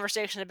our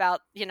conversation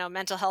about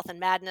mental health and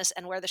madness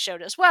and where the show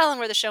does well and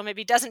where the show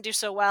maybe doesn't do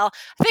so well,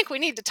 I think we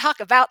need to talk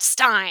about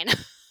Stein.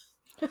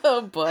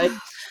 Oh boy.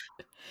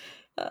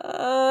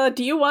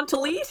 Do you want to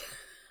lead?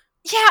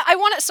 Yeah, I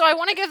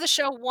want to give the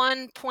show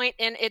 1 point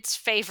in its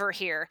favor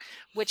here,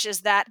 which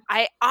is that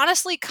I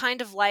honestly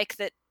kind of like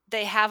that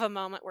they have a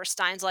moment where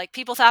Stein's like,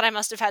 people thought I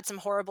must have had some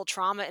horrible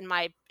trauma in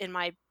my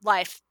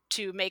life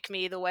to make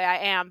me the way I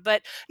am,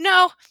 but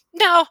no,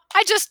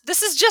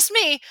 this is just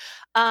me.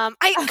 I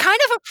kind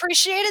of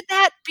appreciated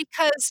that,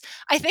 because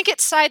I think it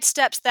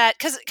sidesteps that,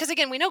 because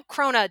again, we know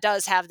Krona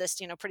does have this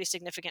pretty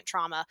significant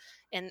trauma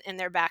in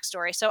their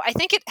backstory, so I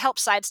think it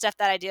helps sidestep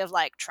that idea of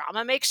like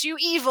trauma makes you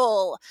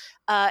evil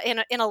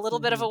in a little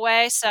bit of a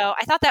way. So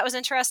I thought that was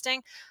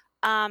interesting.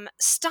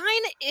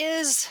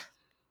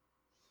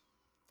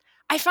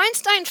 I find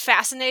Stein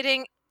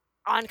fascinating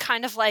on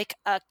kind of like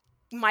a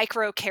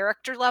micro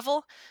character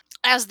level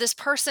as this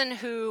person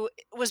who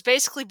was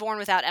basically born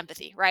without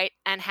empathy, right?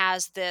 And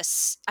has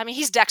this, I mean,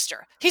 he's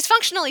Dexter. He's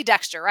functionally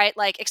Dexter, right?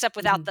 Like, except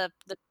without the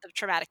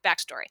traumatic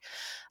backstory.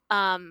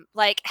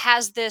 Like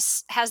has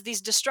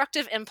these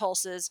destructive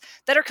impulses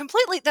that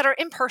are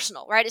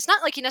impersonal, right? It's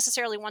not like he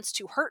necessarily wants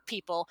to hurt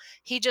people.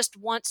 He just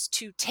wants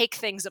to take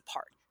things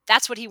apart.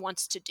 That's what he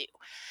wants to do.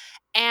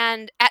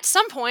 And at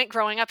some point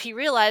growing up, he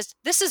realized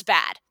this is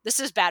bad. This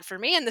is bad for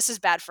me and this is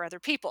bad for other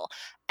people.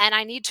 And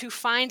I need to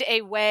find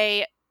a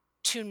way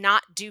to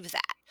not do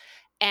that.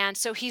 And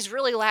so he's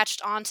really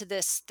latched onto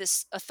this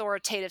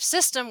authoritative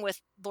system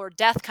with Lord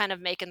Death kind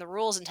of making the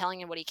rules and telling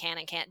him what he can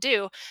and can't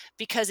do,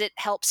 because it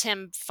helps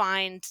him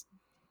find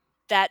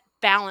that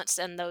balance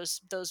and those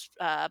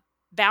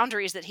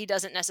boundaries that he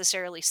doesn't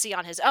necessarily see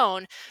on his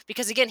own,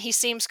 because again, he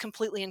seems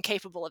completely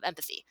incapable of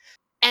empathy.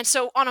 And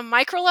so on a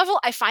micro level,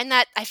 I find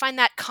that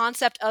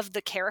concept of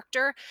the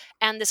character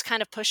and this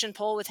kind of push and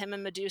pull with him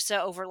and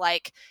Medusa over,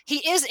 like, he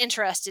is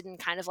interested in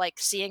kind of like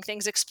seeing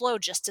things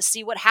explode just to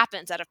see what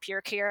happens out of pure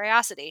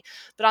curiosity.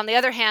 But on the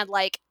other hand,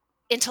 like,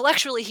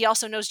 intellectually, he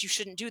also knows you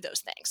shouldn't do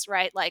those things,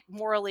 right? Like,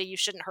 morally, you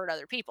shouldn't hurt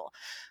other people.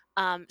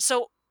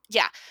 So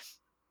yeah,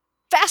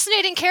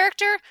 fascinating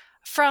character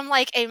from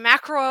like a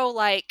macro,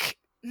 like,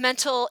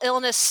 mental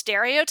illness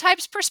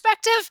stereotypes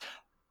perspective.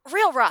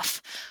 Real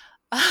rough.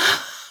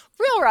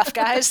 Real rough,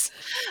 guys.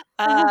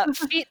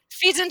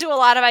 Feeds into a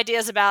lot of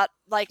ideas about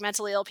like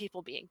mentally ill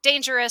people being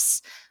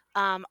dangerous.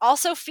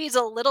 Also feeds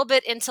a little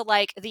bit into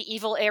like the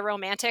evil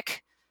aromantic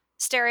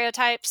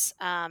stereotypes.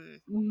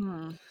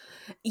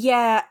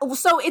 Yeah,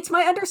 so it's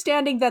my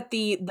understanding that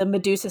the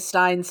Medusa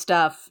Stein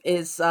stuff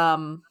is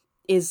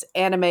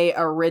anime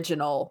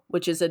original,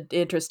 which is an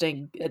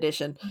interesting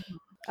addition.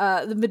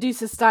 The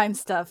Medusa Stein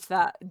stuff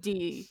that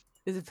Dee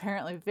is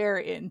apparently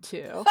very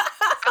into.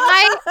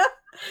 I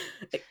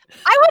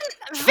wouldn't,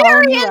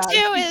 very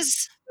into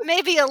is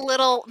maybe a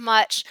little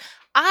much.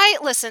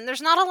 Listen,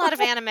 there's not a lot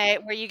of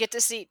anime where you get to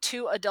see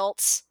two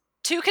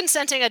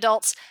consenting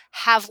adults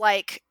have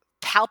like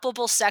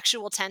palpable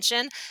sexual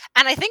tension.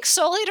 And I think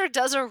Soul Eater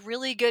does a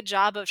really good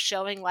job of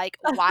showing like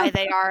why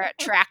they are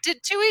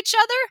attracted to each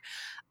other.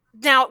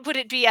 Now, would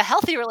it be a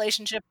healthy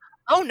relationship?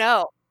 Oh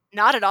no,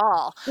 not at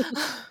all.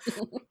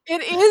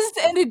 It is,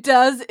 and it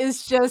does.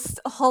 It's just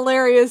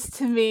hilarious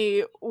to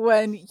me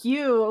when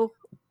you,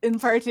 in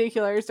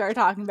particular, start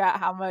talking about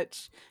how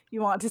much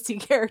you want to see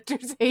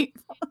characters hate.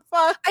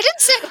 I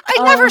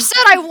never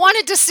said I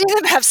wanted to see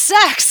them have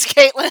sex,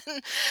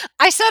 Caitlin.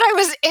 I said I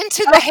was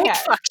into the hate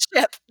fuck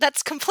ship.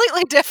 That's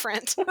completely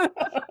different. I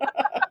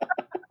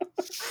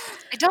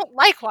don't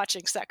like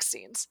watching sex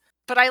scenes,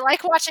 but I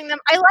like watching them.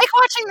 I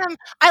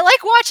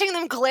like watching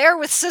them glare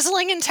with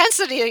sizzling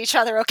intensity at each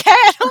other. Okay,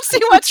 I don't see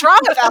what's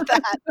wrong about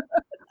that.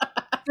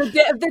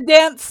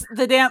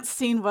 The dance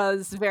scene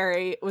was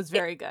very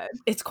good.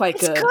 It's quite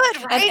good. It's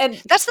good, right?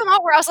 And that's the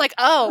moment where I was like,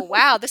 oh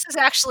wow, this is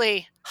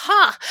actually,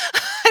 I'm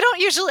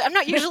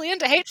not usually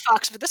into hate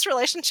fucks, but this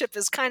relationship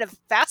is kind of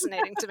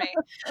fascinating to me.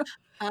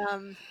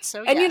 So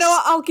and yes. You know,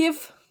 I'll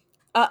give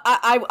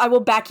I will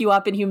back you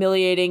up in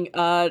humiliating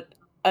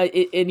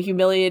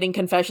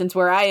confessions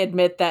where I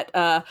admit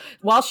that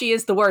while she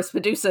is the worst,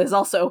 Medusa is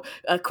also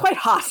quite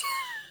hot.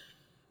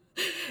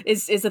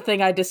 is a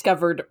thing I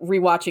discovered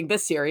rewatching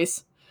this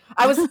series.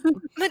 I was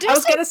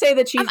gonna say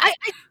that she's.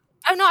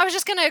 I was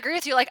just gonna agree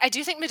with you. Like, I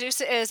do think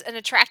Medusa is an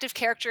attractive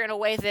character in a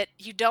way that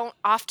you don't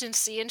often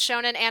see in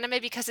shonen anime,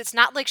 because it's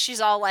not like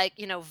she's all like,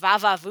 you know,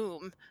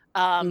 va-va-voom,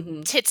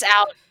 tits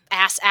out,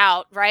 ass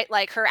out, right?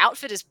 Like, her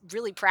outfit is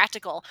really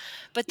practical,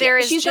 but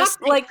she's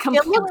just not like so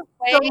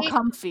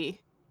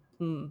comfy.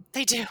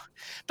 They do,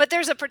 but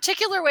there's a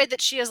particular way that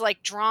she is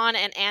like drawn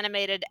and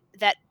animated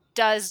that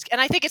does, and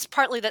I think it's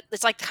partly that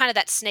it's like kind of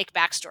that snake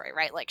backstory,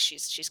 right? Like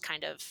she's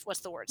kind of,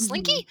 what's the word?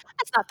 Slinky?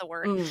 That's not the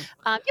word.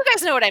 You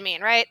guys know what I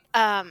mean, right?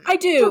 I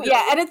do,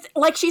 yeah. And it's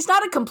like she's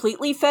not a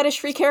completely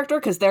fetish-free character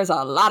because there's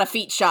a lot of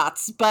feet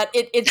shots, but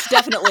it's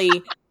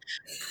definitely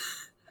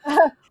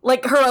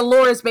like her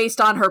allure is based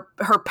on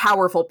her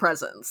powerful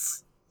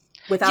presence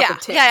without the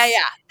tits. Yeah.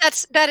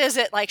 That is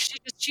it. Like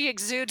she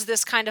exudes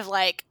this kind of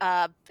like,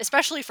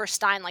 especially for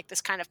Stein, like this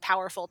kind of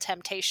powerful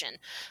temptation.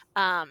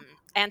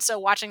 And so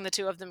watching the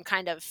two of them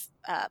kind of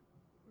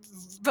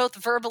both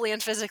verbally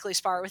and physically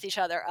spar with each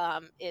other,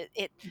 I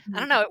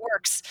don't know, it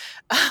works.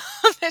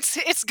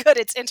 It's good.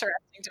 It's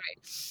interesting to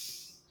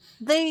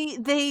me.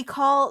 They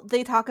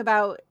talk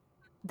about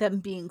them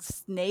being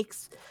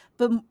snakes,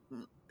 but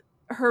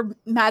her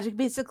magic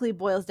basically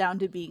boils down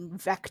to being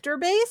vector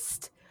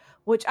based,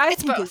 which I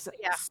think is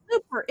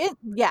super. It's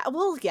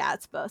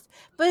both,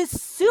 but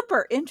it's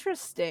super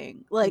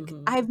interesting. Like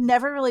I've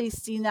never really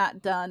seen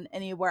that done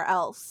anywhere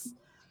else.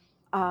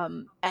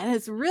 And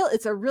it's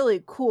a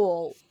really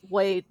cool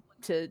way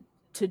to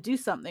do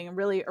something, a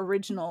really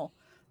original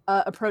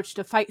approach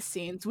to fight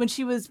scenes. When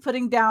she was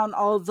putting down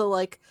all of the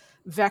like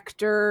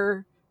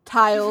vector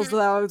tiles,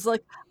 I was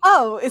like,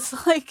 oh, it's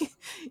like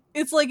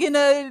in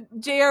a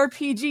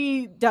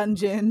JRPG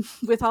dungeon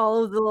with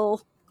all of the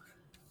little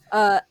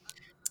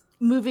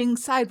moving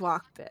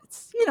sidewalk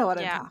bits. You know what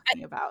I'm Yeah.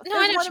 talking about. No,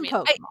 I There's know what one you in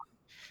mean. Pokemon.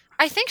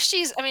 I think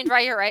she's, I mean,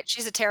 right, you're right.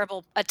 She's a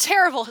terrible,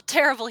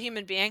 terrible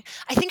human being.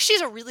 I think she's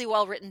a really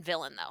well-written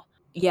villain, though.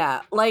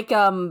 Yeah, like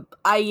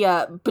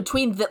I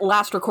between the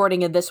last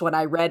recording and this one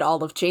I read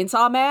all of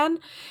Chainsaw Man,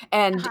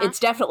 and Uh-huh. it's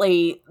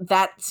definitely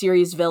that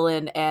series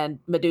villain and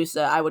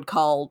Medusa I would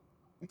call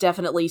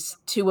definitely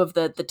two of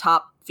the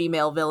top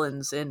female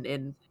villains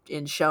in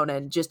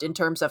shonen, just in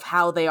terms of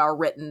how they are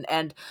written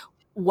and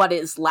what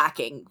is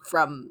lacking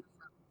from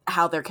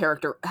how they're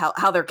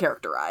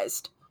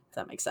characterized. If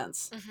that makes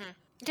sense. Hmm.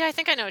 Yeah, I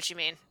think I know what you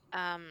mean.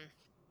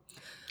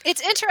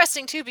 It's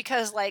interesting too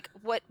because like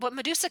what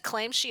Medusa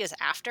claims she is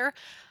after,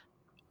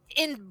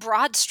 in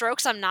broad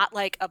strokes, I'm not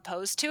like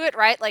opposed to it,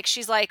 right? Like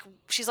she's like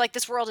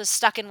this world is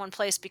stuck in one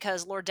place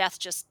because Lord Death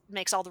just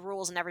makes all the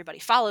rules and everybody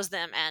follows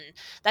them, and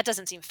that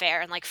doesn't seem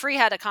fair. And like Free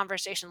had a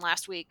conversation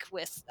last week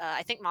with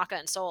I think Maka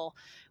and Soul,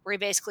 where he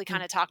basically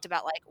kind of talked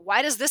about like,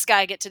 why does this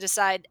guy get to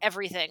decide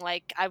everything?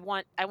 Like I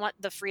want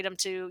the freedom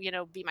to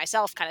be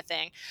myself, kind of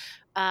thing.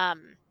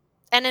 Um,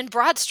 and in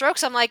broad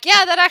strokes, I'm like,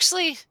 yeah, that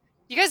actually,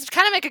 you guys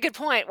kind of make a good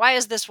point. Why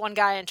is this one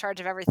guy in charge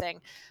of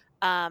everything?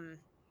 Um,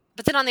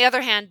 but then on the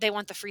other hand, they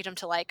want the freedom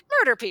to like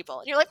murder people.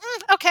 And you're like,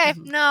 okay,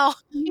 Mhm. no,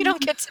 you don't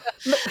get to.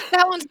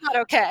 That one's not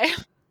okay.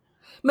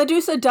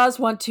 Medusa does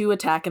want to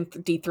attack and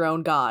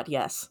dethrone God,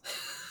 yes.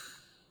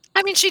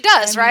 I mean, she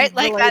does, And right?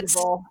 Like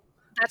relatable.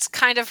 that's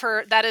kind of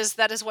her. That is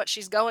what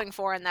she's going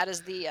for, and that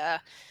is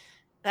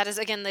that is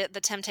again the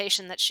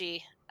temptation that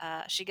she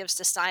gives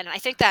to Stein. And I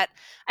think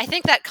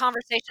that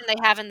conversation they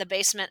have in the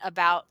basement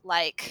about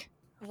like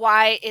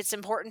why it's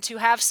important to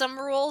have some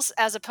rules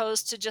as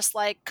opposed to just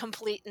like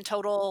complete and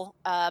total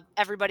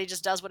everybody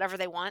just does whatever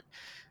they want.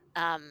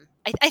 I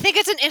think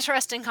it's an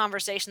interesting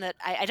conversation that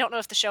I don't know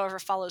if the show ever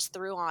follows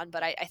through on,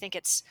 but I think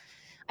it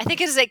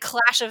is a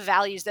clash of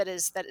values that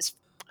is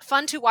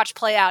fun to watch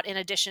play out in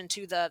addition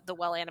to the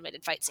well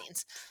animated fight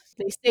scenes.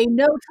 They say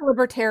no to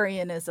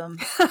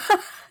libertarianism.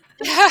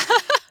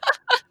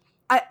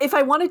 If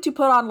I wanted to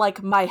put on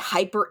like my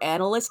hyper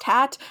analyst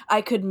hat,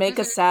 I could make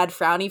a Mhm. sad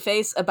frowny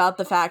face about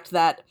the fact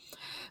that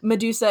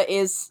Medusa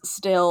is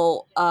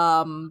still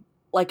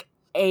like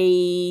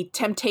a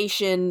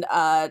temptation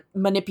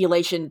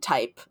manipulation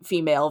type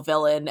female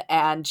villain,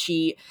 and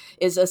she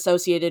is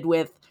associated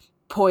with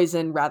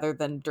poison rather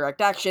than direct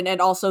action. And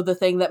also the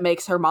thing that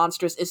makes her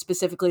monstrous is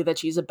specifically that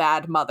she's a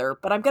bad mother.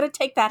 But I'm gonna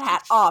take that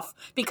hat off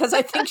because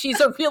I think she's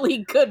a really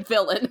good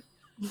villain.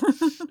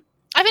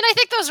 I mean, I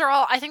think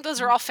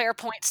those are all fair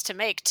points to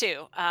make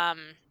too.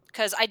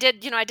 Because I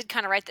did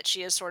kind of write that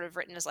she is sort of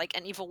written as like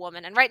an evil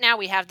woman, and right now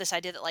we have this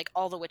idea that like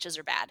all the witches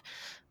are bad.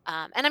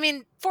 And I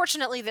mean,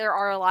 fortunately, there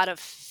are a lot of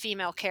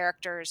female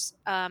characters.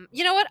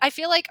 You know what? I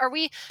feel like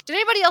did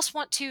anybody else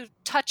want to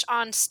touch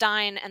on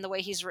Stein and the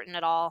way he's written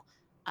at all?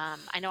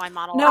 I know I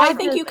No, I monologued.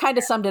 think you kind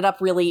of summed it up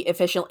really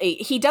efficiently.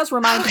 He does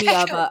remind me Okay,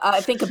 of, good.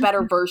 I think a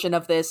better version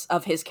of this,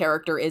 of his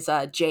character is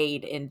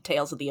Jade in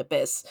Tales of the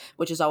Abyss,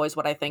 which is always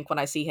what I think when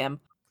I see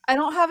him. I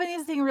don't have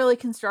anything really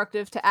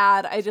constructive to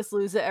add. I just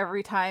lose it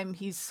every time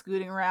he's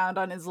scooting around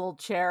on his little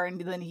chair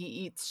and then he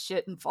eats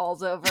shit and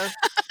falls over.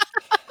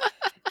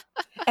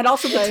 And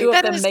also the Like, two of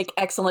That them is, make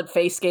excellent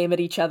face game at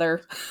each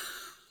other.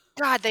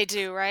 God, they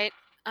do, right?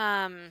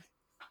 Um,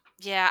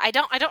 Yeah, I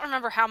don't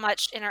remember how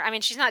much I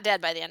mean, she's not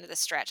dead by the end of this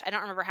stretch. I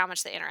don't remember how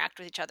much they interact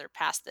with each other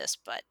past this,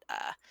 but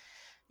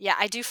yeah,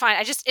 I do find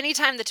I just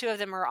anytime the two of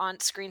them are on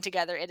screen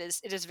together, it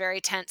is very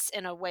tense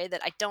in a way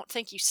that I don't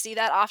think you see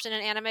that often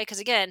in anime because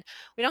again,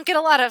 we don't get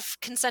a lot of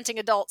consenting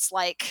adults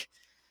like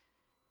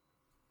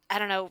I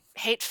don't know,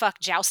 hate fuck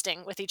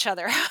jousting with each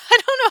other. I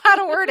don't know how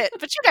to word it,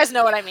 but you guys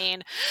know what I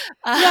mean.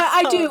 Yeah,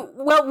 I Um, do.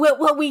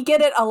 Well, we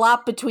get it a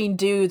lot between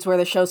dudes where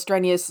the show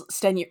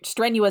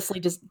strenuously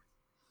just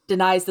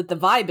denies that the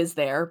vibe is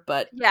there,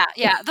 but yeah,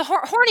 the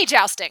horny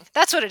jousting.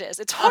 That's what it is.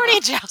 It's uh-huh. horny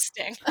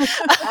jousting.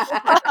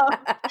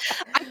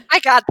 I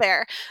got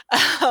there.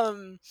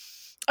 Um,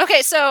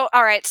 okay, so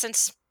all right,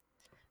 since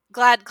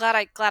glad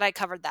I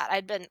covered that.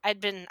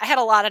 I had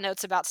a lot of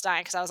notes about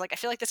Stein because I was like, I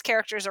feel like this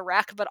character is a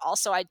wreck, but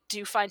also I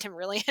do find him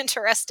really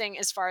interesting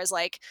as far as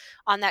like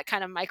on that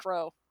kind of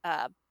micro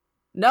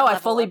No, I level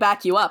fully of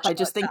back you up. I show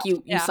just think itself.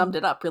 you Yeah. summed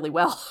it up really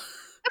well.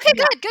 Okay,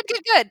 yeah.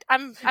 good.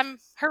 I'm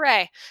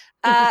hooray.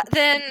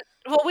 Then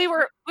well we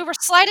were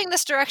sliding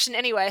this direction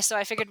anyway, so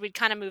I figured we'd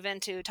kind of move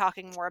into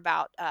talking more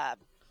about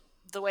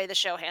the way the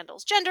show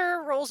handles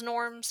gender, roles,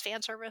 norms,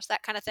 fan service,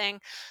 that kind of thing.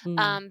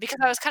 Mm. Because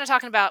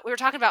we were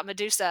talking about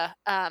Medusa,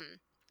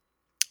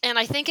 and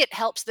I think it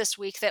helps this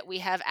week that we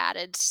have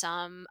added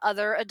some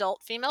other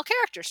adult female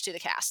characters to the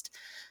cast.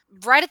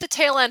 Right at the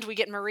tail end, we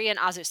get Marie and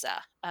Azusa.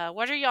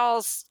 What are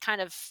y'all's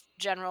kind of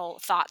general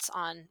thoughts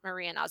on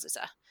Marie and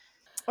Azusa?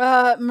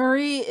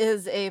 Marie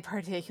is a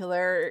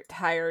particular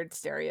tired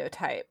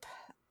stereotype,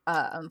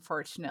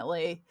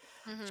 unfortunately.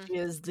 Hmm. She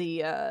is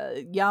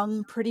the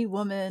young, pretty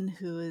woman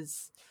who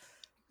is,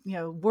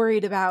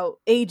 worried about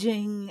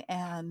aging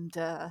and,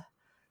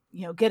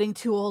 getting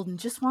too old and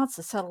just wants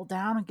to settle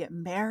down and get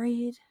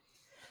married.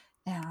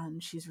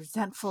 and she's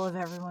resentful of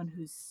everyone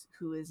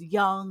who is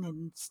young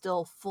and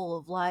still full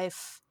of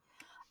life.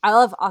 I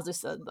love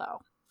Azusa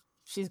though.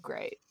 She's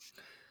great.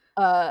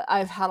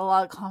 I've had a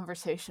lot of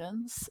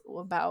conversations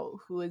about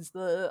who is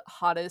the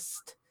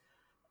hottest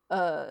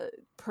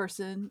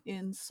person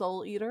in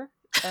Soul Eater,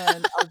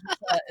 and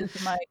Azusa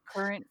is my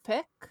current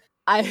pick.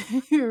 I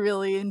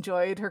really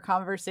enjoyed her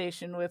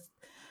conversation with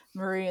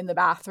Marie in the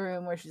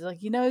bathroom where she's like,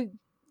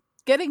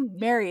 getting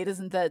married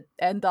isn't the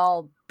end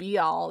all be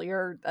all.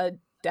 You're a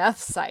death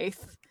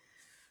scythe.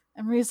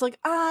 And Marie's like,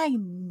 I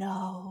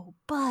know,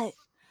 but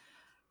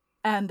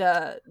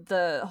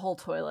the whole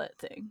toilet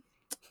thing.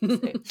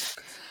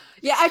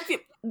 Yeah, I feel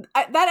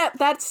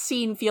that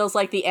scene feels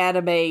like the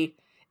anime.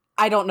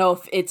 I don't know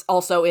if it's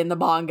also in the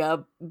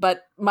manga,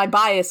 but my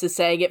bias is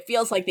saying it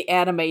feels like the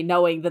anime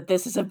knowing that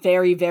this is a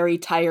very, very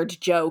tired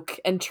joke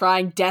and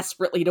trying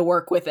desperately to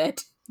work with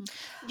it.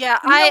 Yeah,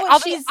 I'll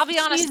be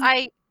honest,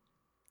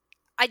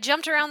 I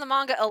jumped around the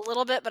manga a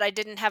little bit, but I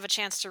didn't have a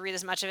chance to read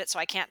as much of it, so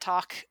I can't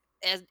talk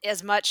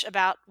as much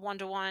about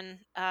one-to-one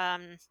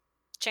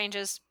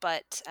changes.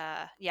 But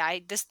yeah,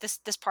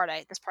 this part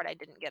I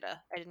didn't get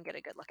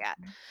a good look at.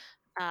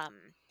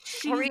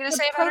 What were you gonna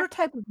say about her?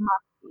 Maki.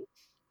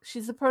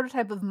 She's the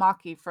prototype of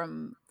Maki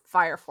from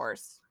Fire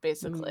Force,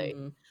 basically.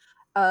 Mm.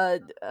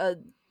 A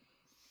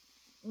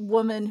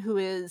woman who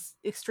is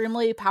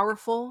extremely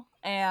powerful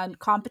and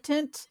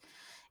competent,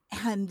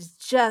 and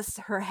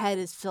just her head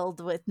is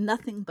filled with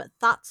nothing but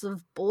thoughts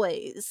of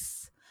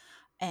boys.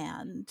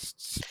 And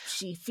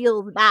she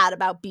feels bad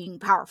about being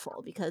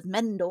powerful because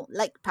men don't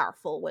like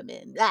powerful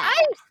women.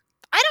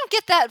 I don't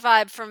get that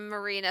vibe from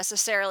Marie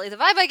necessarily. The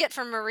vibe I get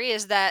from Marie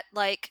is that,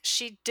 like,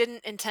 she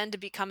didn't intend to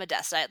become a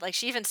Death Knight. Like,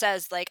 she even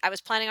says, like, I was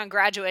planning on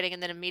graduating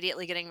and then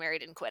immediately getting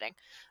married and quitting.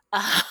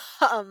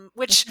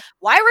 Which,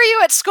 why were you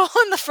at school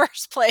in the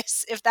first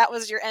place if that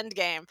was your end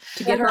game?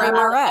 To get her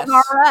MRS.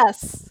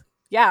 MRS.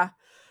 Yeah.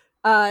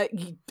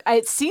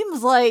 It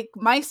seems like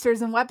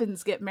Meisters and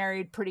weapons get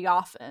married pretty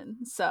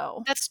often,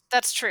 so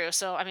that's true.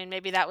 So I mean,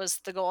 maybe that was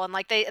the goal. And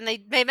like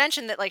they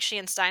mentioned that like she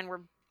and Stein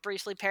were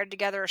briefly paired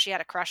together, or she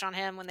had a crush on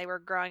him when they were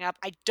growing up.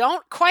 I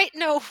don't quite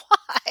know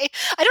why.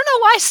 I don't know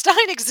why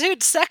Stein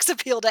exudes sex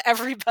appeal to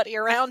everybody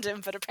around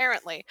him, but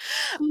apparently,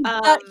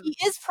 he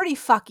is pretty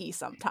fucky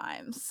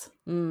sometimes.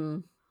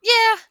 Mm.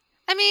 Yeah.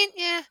 I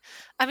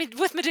mean,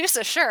 with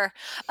Medusa, sure.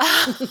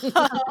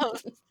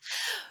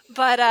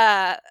 But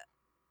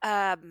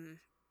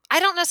I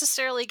don't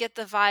necessarily get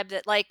the vibe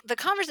that like the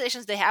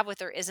conversations they have with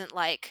her isn't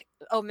like,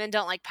 oh, men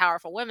don't like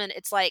powerful women.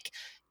 It's like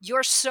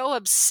you're so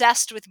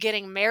obsessed with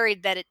getting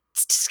married that it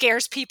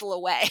scares people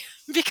away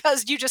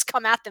because you just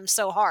come at them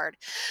so hard.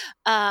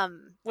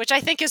 Which I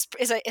think is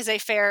a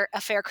fair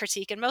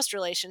critique in most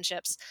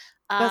relationships.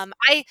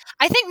 I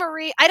think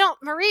Marie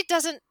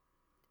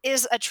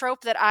is a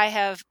trope that I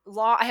have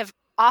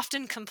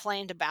often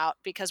complained about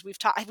because we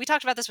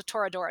talked about this with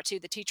Toradora too.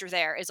 The teacher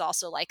there is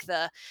also like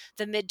the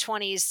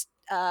mid-20s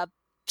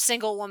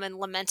single woman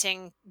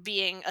lamenting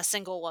being a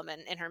single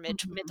woman in her mid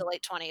to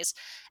late 20s.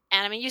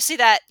 And I mean, you see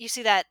that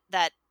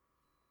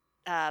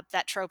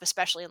trope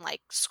especially in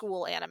like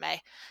school anime.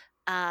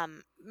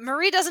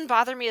 Marie doesn't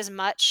bother me as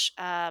much.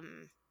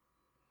 And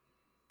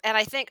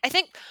I think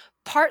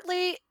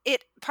partly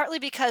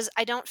because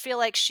I don't feel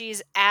like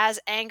she's as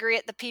angry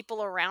at the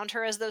people around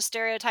her as those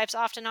stereotypes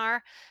often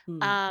are.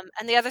 And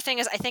the other thing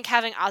is I think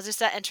having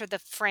Azusa enter the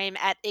frame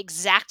at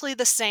exactly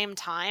the same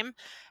time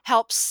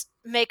helps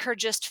make her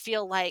just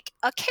feel like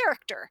a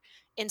character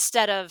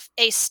instead of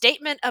a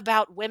statement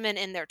about women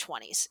in their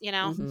 20s, you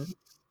know?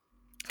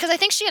 Because I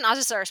think she and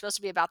Azusa are supposed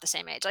to be about the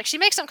same age. Like, she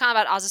makes some comment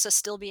about Azusa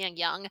still being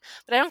young,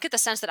 but I don't get the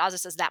sense that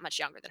Azusa is that much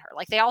younger than her.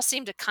 Like, they all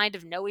seem to kind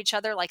of know each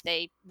other, like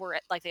they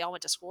all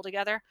went to school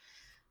together.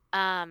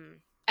 And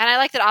I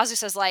like that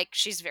Azusa's like,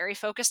 she's very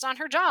focused on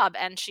her job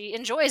and she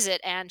enjoys it,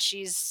 and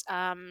she's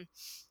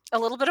a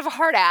little bit of a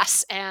hard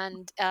ass.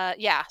 And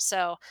yeah,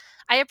 so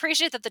I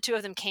appreciate that the two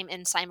of them came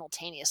in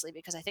simultaneously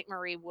because I think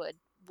Marie would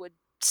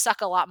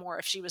suck a lot more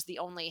if she was the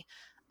only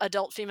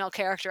adult female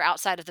character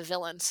outside of the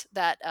villains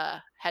that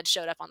had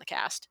showed up on the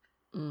cast.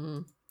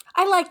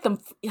 I like them.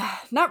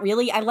 Not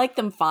really. I like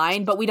them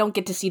fine, but we don't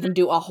get to see them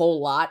do a whole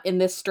lot in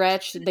this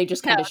stretch. They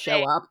just kind of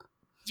show up.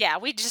 Yeah,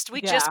 we just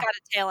got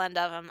a tail end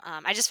of them.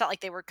 I just felt like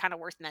they were kind of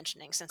worth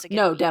mentioning since again,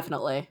 no,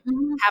 definitely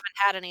haven't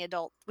had any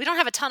adult. We don't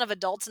have a ton of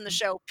adults in the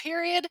show,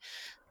 period.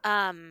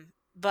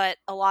 But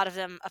a lot of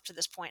them up to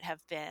this point have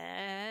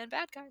been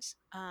bad guys.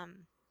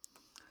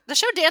 The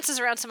show dances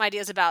around some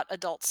ideas about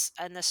adults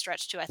in this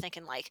stretch too. I think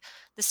in like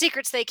the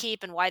secrets they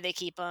keep and why they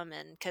keep them,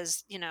 and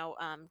because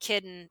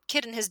Kid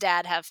and his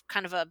dad have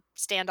kind of a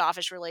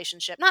standoffish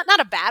relationship. Not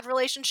a bad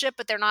relationship,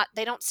 but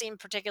they don't seem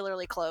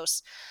particularly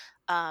close.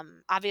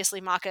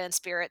 Obviously, Maka and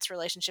Spirit's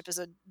relationship is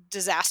a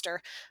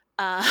disaster.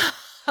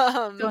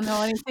 Don't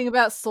know anything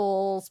about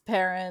Soul's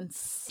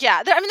parents.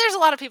 Yeah, there's a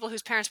lot of people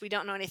whose parents we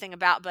don't know anything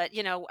about, but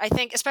I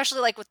think especially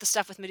like with the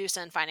stuff with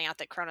Medusa and finding out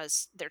that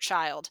Krona's their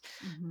child.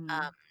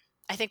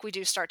 I think we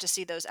do start to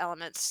see those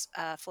elements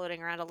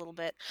floating around a little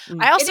bit.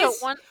 I also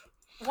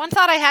One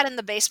thought I had in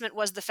the basement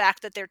was the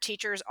fact that their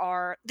teachers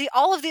are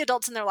all of the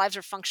adults in their lives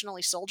are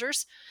functionally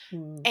soldiers.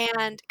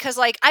 And because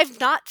like I've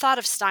not thought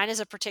of Stein as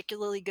a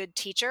particularly good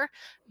teacher,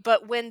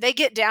 but when they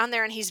get down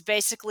there and he's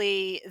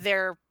basically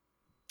their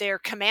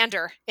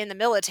commander in the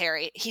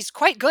military, he's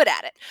quite good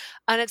at it.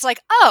 And it's like,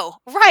 oh,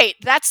 right,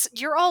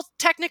 you're all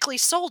technically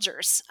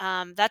soldiers.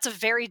 That's a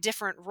very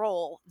different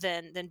role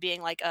than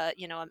being like a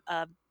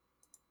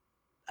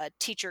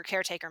teacher,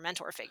 caretaker,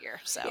 mentor figure.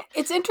 So yeah,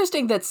 it's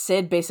interesting that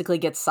Sid basically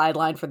gets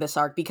sidelined for this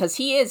arc because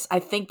he is, I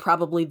think,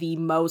 probably the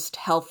most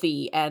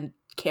healthy and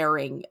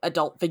caring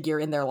adult figure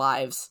in their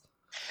lives.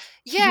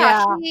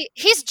 Yeah.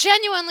 He's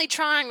genuinely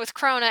trying with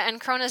Krona, and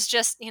Krona's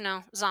just,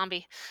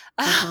 zombie.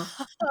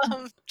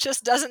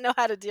 Just doesn't know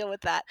how to deal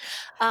with that.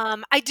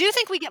 I do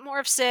think we get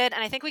more of Sid,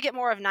 and I think we get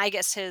more of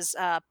Nygus,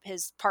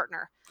 his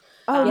partner.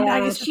 Oh, Yeah,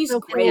 Nygus is she's so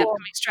In the cool.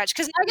 upcoming stretch,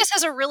 because Nygus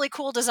has a really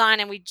cool design,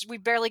 and we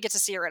barely get to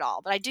see her at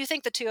all. But I do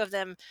think the two of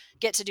them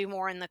get to do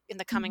more in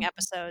the coming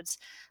episodes.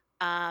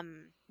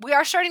 We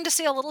are starting to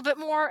see a little bit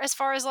more as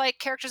far as like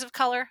characters of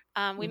color.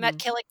 We met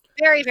Killick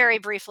very, very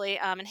briefly,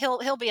 and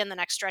he'll be in the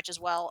next stretch as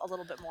well a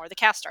little bit more. The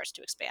cast starts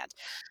to expand.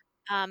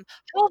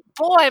 Oh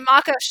boy,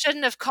 Mako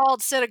shouldn't have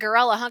called Sid a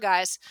gorilla, huh,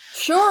 guys?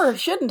 Sure,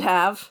 shouldn't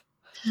have.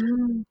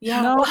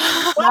 Yeah, No,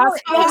 well,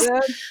 that's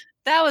good.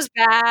 That was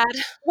bad.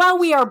 While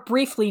we are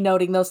briefly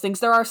noting those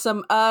things, there are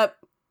some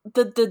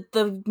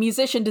the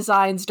musician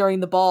designs during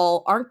the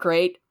ball aren't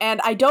great,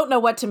 and I don't know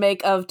what to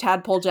make of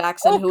Tadpole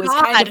Jackson, who is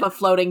kind of a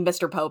floating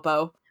Mr.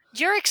 Popo.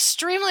 You're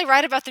extremely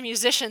right about the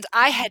musicians.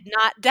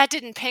 That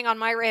didn't ping on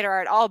my radar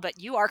at all, but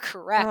you are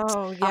correct.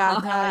 Oh yeah,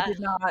 no, I did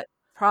not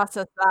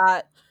process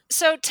that.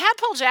 So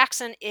Tadpole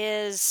Jackson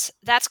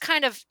that's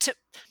kind of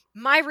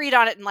my read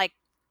on it, and like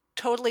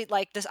totally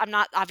like this. I'm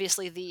not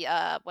obviously the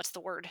what's the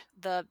word?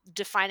 The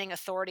defining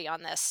authority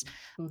on this.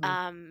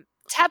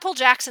 Tadpole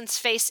Jackson's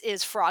face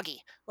is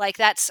froggy. Like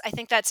I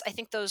think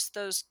those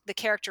the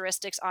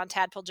characteristics on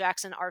Tadpole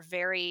Jackson are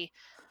very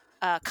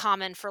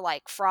common for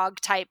like frog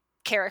type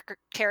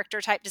character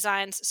type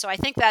designs. So I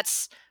think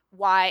that's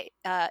why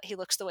he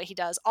looks the way he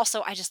does.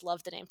 Also, I just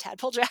love the name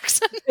Tadpole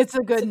Jackson. It's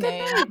a good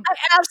name.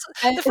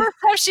 The first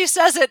time she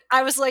says it,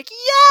 I was like,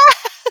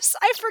 yes!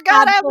 I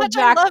forgot how much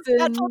I love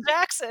Tadpole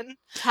Jackson.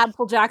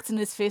 Tadpole Jackson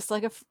is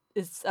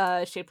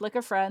shaped like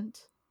a friend.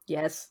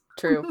 Yes,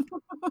 true.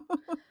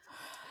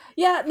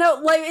 Yeah, no,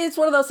 like it's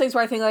one of those things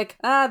where I think like,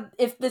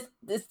 if this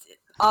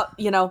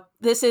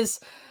this is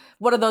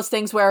one of those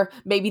things where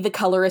maybe the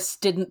colorists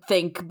didn't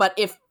think, but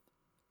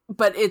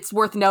it's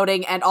worth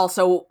noting and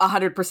also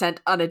 100%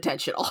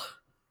 unintentional.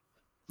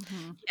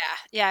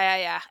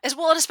 Yeah. As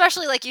well, and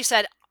especially like you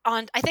said,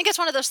 I think it's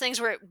one of those things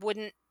where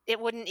it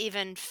wouldn't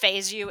even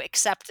phase you,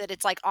 except that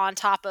it's like on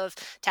top of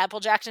Tadpole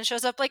Jackson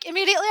shows up like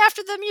immediately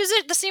after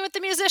the scene with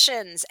the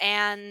musicians,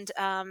 and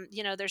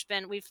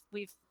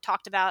we've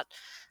talked about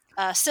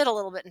Sid a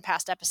little bit in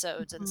past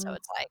episodes, and so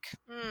it's like,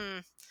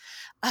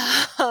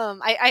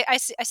 I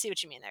see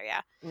what you mean there,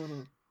 yeah.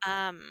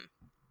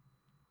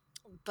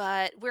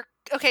 But we're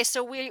okay.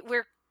 So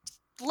we're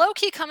low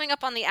key coming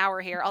up on the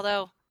hour here.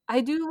 Although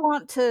I do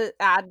want to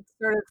add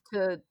sort of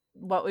to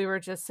what we were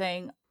just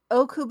saying.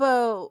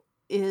 Okubo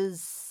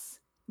is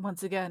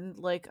once again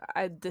like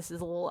this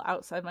is a little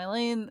outside my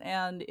lane,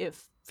 and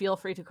feel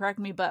free to correct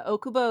me, but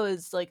Okubo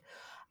is like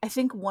I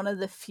think one of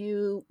the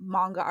few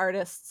manga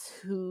artists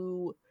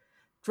who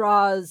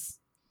draws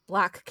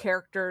Black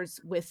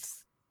characters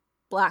with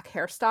Black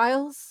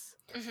hairstyles.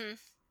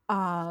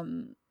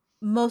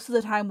 Most of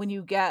the time when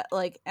you get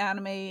like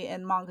anime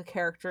and manga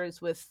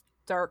characters with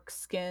dark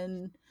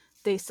skin,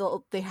 they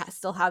still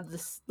have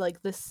this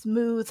like this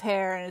smooth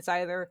hair, and it's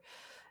either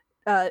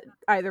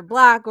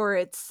black or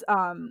it's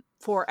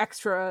for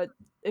extra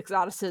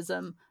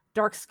exoticism,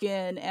 dark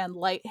skin and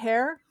light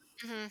hair.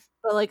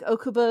 But like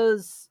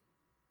Okubo's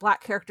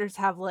Black characters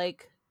have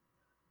like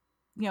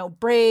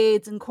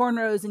braids and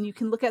cornrows, and you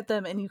can look at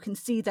them and you can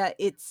see that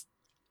it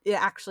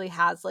actually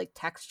has like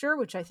texture,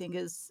 which I think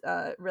is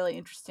really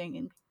interesting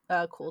and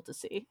cool to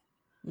see.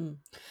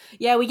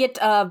 Yeah, we get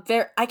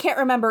I can't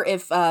remember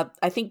if I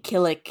think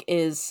Killick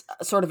is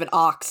sort of an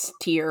Ox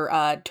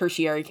tier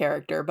tertiary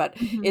character, but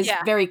is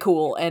very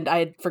cool, and I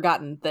had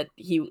forgotten that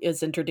he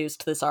is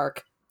introduced to this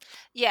arc.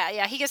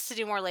 Yeah, he gets to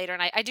do more later,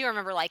 and I do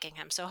remember liking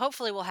him, so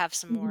hopefully we'll have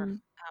some more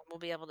we'll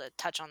be able to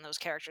touch on those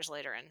characters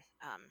later and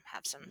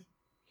have some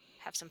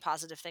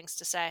positive things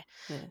to say.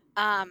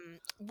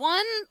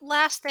 One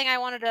last thing I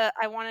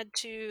wanted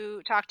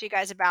to talk to you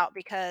guys about,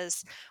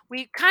 because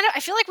I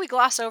feel like we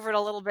gloss over it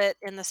a little bit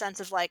in the sense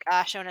of like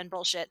shonen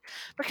bullshit,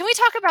 but can we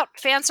talk about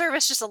fan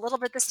service just a little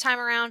bit this time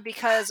around?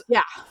 Because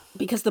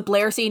the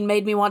Blair scene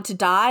made me want to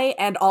die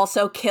and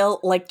also kill,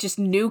 like, just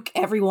nuke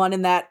everyone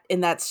in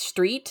that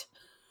street.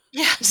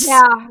 Yes.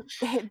 Yeah,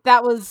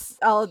 that was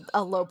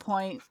a low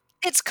point.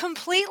 It's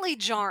completely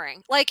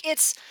jarring. Like,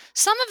 it's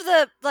some of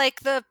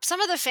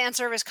the fan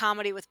service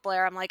comedy with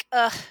Blair, I'm like,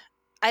 ugh,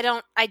 I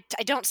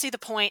don't see the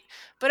point,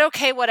 but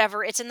okay,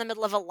 whatever. It's in the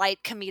middle of a light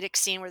comedic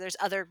scene where there's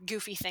other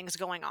goofy things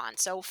going on.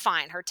 So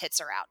fine, her tits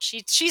are out.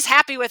 She's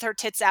happy with her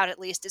tits out, at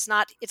least. It's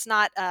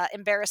not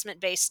embarrassment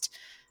based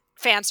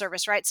fan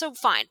service, right? So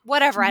fine,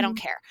 whatever. I don't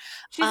care.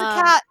 She's a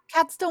cat.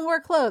 Cats don't wear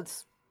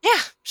clothes.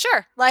 Yeah,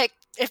 sure. Like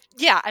if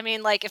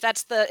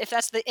that's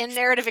the in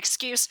narrative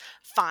excuse,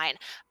 fine.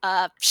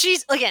 She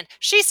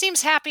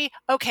seems happy.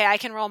 Okay, I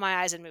can roll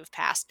my eyes and move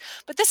past.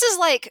 But this is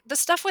like the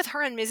stuff with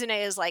her and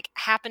Mizune is like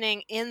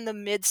happening in the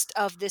midst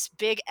of this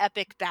big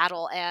epic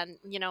battle, and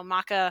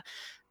Maka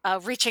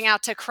reaching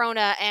out to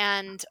Krona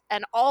and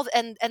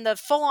the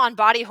full on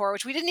body horror,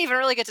 which we didn't even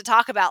really get to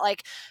talk about,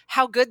 like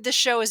how good the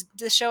show is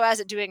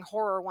at doing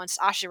horror once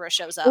Ashura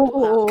shows up.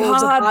 Oh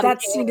God,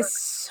 that scene is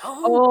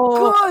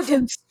so good.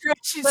 Him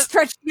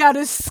stretching out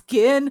his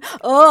skin.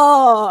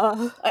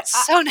 Oh,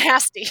 so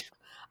nasty.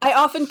 I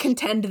often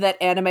contend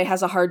that anime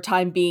has a hard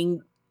time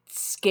being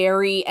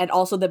scary, and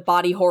also that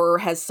body horror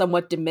has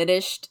somewhat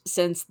diminished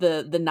since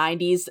the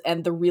 90s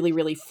and the really,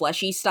 really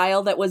fleshy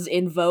style that was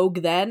in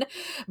vogue then.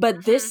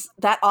 But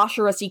that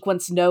Ashura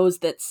sequence knows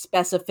that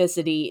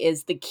specificity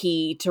is the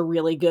key to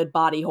really good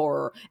body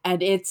horror,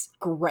 and it's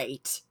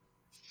great.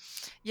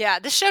 Yeah,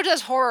 this show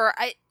does horror.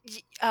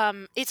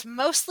 It's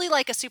mostly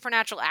like a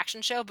supernatural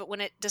action show, but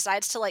when it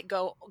decides to like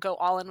go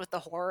all in with the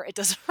horror, it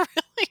does a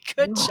really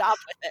good job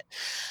with it.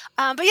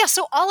 But yeah,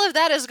 so all of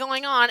that is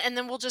going on, and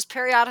then we'll just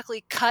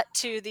periodically cut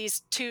to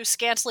these two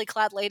scantily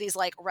clad ladies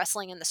like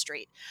wrestling in the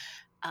street.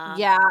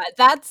 Yeah,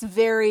 that's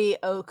very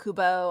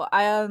Okubo.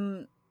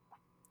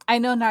 I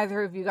know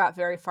neither of you got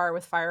very far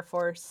with Fire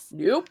Force.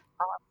 Nope.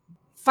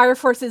 Fire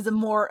Force is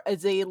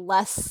a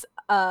less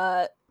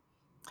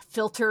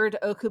filtered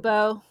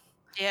Okubo.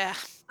 Yeah.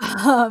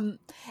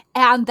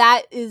 And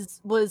that is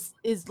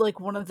like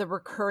one of the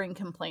recurring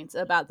complaints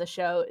about the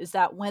show, is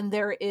that when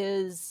there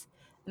is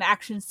an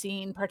action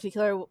scene,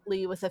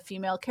 particularly with a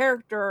female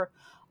character,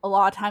 a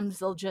lot of times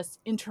they'll just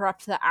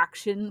interrupt the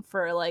action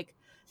for like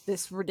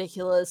this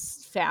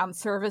ridiculous fan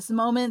service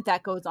moment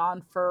that goes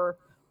on for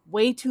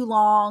way too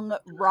long,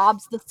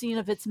 robs the scene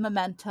of its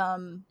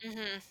momentum,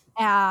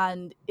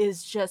 and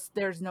is just,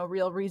 there's no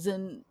real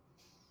reason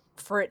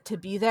for it to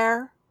be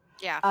there.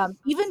 Yeah.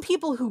 Even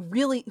people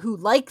who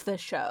like the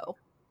show,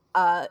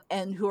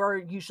 and who are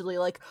usually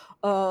like,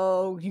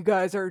 oh, you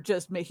guys are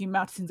just making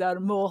mountains out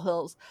of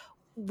molehills,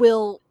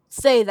 will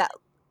say that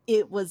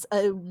it was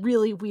a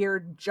really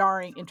weird,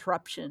 jarring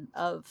interruption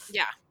of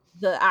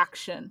the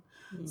action.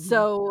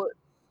 So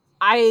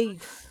I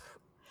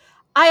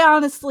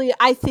honestly,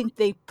 I think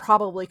they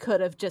probably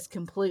could have just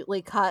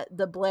completely cut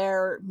the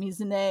Blair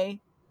Mizune.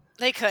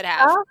 They could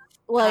have.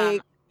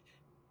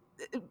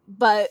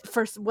 But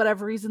for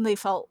whatever reason, they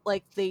felt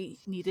like they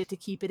needed to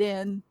keep it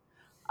in.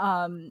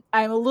 I'm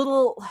a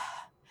little...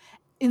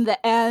 In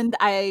the end,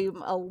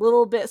 I'm a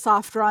little bit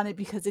softer on it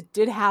because it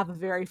did have a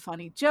very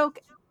funny joke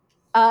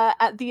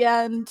at the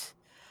end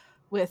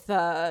with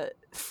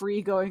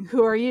Free going,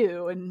 "Who are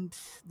you?" and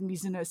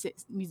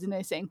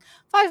Mizune saying,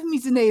 "5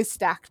 Mizunes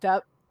stacked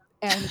up."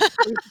 And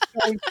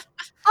going,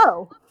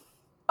 "Oh,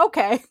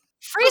 okay."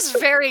 Free's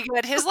very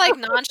good. His like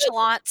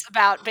nonchalance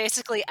about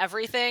basically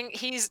everything.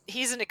 He's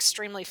an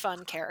extremely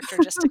fun character.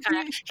 Just to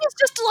kind of, he's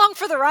just along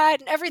for the ride,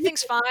 and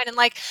everything's fine. And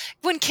like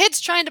when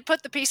kids trying to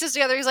put the pieces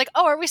together, he's like,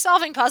 "Oh, are we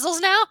solving puzzles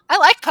now? I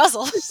like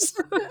puzzles."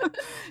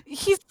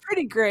 He's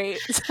pretty great.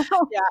 So.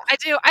 Yeah, I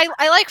do.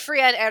 I like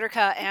Free and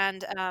Erica,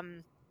 and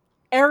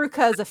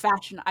Erica is a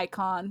fashion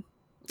icon.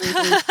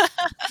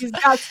 She's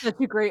got such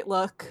a great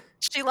look.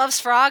 She loves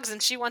frogs, and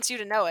she wants you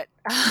to know it.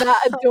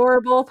 That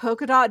adorable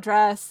polka dot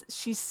dress.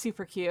 She's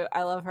super cute.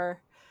 I love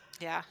her.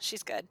 Yeah,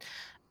 she's good.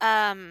 We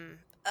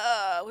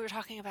were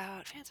talking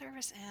about fan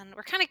service, and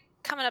we're kind of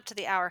coming up to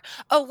the hour.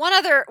 Oh, one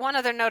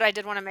other note I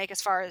did want to make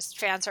as far as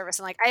fan service,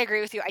 and like I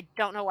agree with you. I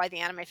don't know why the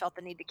anime felt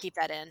the need to keep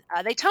that in.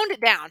 They toned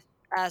it down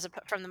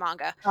from the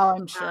manga. Oh,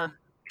 I'm sure.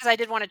 Because I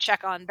did want to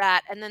check on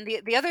that. And then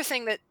the other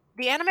thing that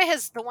the anime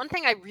has, the one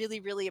thing I really,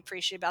 really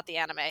appreciate about the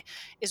anime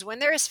is when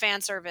there is fan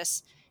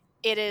service,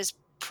 it is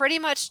pretty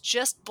much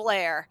just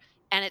Blair,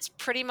 and it's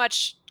pretty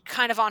much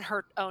kind of on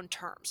her own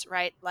terms,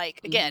 right?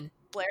 Like, again,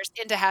 Blair's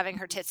into having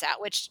her tits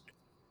out, which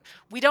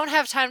we don't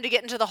have time to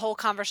get into the whole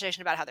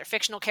conversation about how they're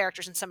fictional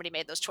characters and somebody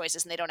made those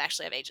choices and they don't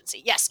actually have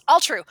agency. Yes, all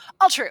true.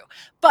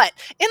 But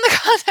in the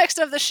context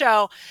of the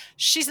show,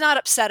 she's not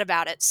upset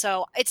about it.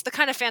 So it's the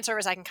kind of fan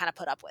service I can kind of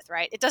put up with,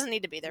 right? It doesn't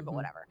need to be there, but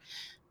whatever.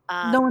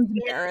 No one's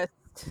embarrassed.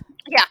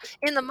 Yeah,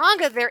 in the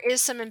manga, there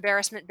is some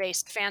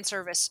embarrassment-based fan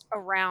service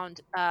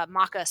around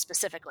Maka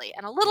specifically,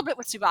 and a little bit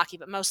with Tsubaki,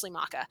 but mostly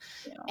Maka.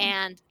 Yeah.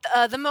 And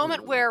the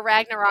moment where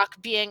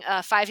Ragnarok, being a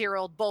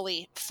 5-year-old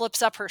bully,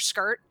 flips up her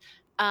skirt,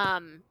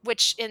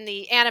 which in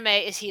the anime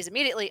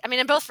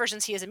in both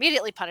versions, he is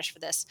immediately punished for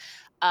this.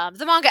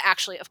 The manga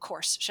actually, of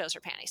course, shows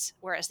her panties,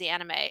 whereas the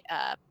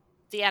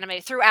anime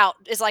throughout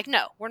is like,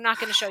 no, we're not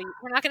going to show you.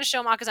 We're not going to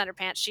show Maka's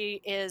underpants.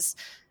 She is...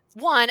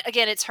 One,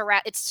 again, it's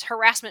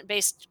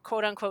harassment-based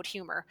quote-unquote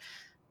humor.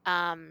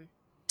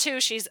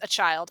 Two, she's a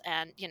child,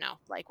 and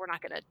we're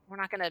not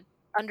gonna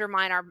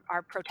undermine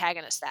our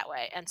protagonist that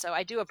way. And so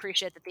I do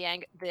appreciate that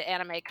the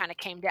anime kind of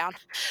came down.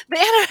 The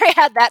anime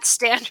had that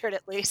standard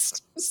at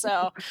least.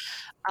 So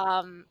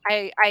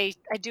I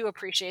do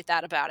appreciate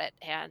that about it,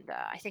 and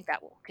I think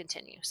that will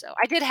continue. So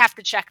I did have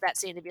to check that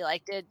scene to be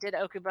like, did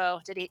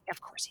Okubo, did he?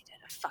 Of course he did.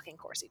 Of fucking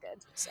course he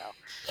did. So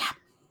yeah.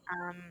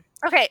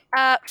 Okay,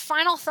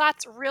 final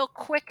thoughts real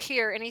quick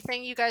here.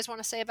 Anything you guys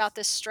want to say about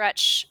this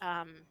stretch?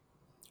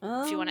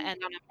 If you want to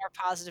end on a more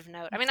positive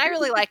note. I mean, I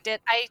really liked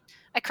it.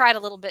 I cried a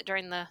little bit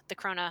during the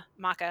Krona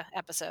Maka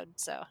episode,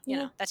 so you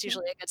know that's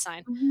usually a good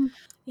sign.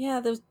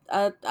 Yeah, there's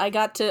I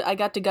got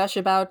to gush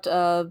about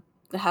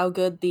how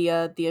good the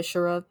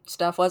Ashura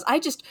stuff was. I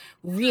just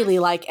really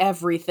like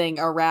everything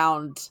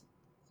around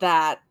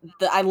that.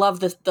 I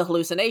love the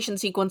hallucination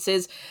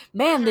sequences.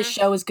 Man, this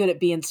show is good at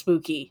being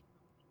spooky.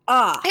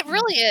 It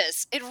really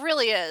is. It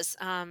really is.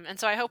 And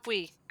so I hope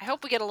we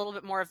get a little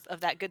bit more of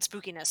that good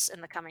spookiness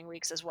in the coming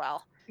weeks as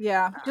well.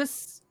 Yeah,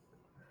 just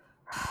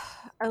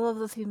I love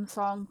the theme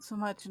song so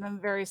much, and I'm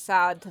very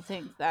sad to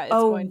think that it's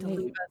going to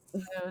leave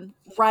us soon.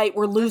 Right,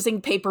 we're losing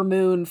Paper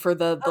Moon for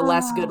the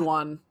less good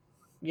one.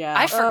 Yeah,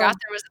 I forgot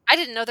there was. I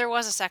didn't know there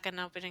was a second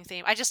opening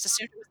theme. I just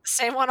assumed it was the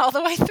same one all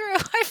the way through.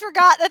 I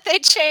forgot that they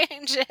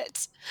changed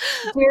it.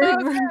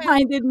 Jared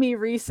reminded me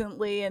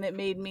recently, and it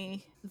made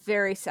me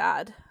very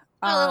sad.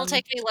 Well, it'll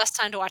take me less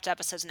time to watch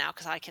episodes now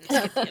because I can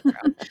skip the intro.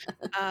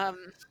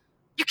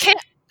 You can't.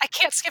 I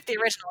can't skip the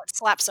original. It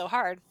slaps so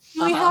hard.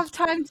 Do we have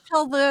time to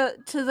tell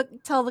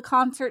the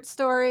concert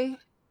story?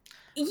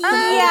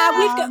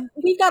 Yeah,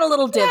 we've got a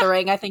little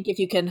dithering. I think if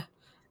you can.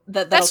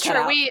 That's true.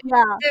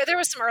 There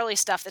was some early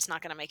stuff that's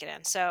not going to make it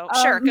in. So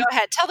sure, go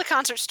ahead. Tell the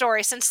concert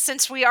story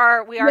since we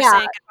are saying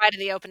goodbye to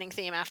the opening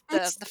theme after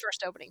the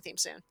first opening theme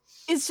soon.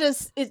 It's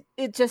just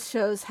it just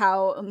shows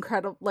how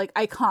incredible, like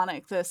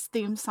iconic this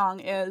theme song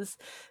is,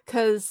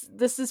 because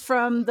this is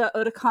from the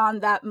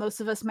Otakon that most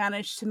of us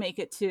managed to make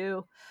it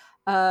to.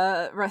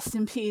 Rest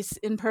in peace,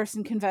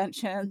 in-person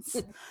conventions.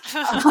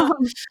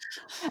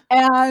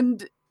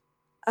 And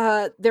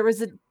there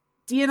was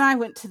Dee and I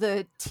went to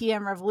the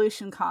TM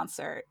Revolution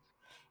concert,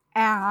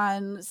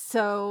 and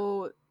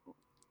so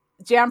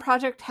Jam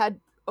Project had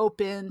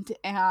opened,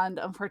 and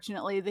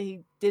unfortunately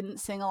they didn't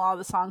sing a lot of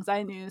the songs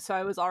I knew, so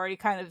I was already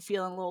kind of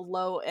feeling a little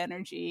low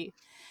energy,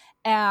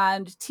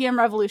 and TM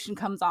Revolution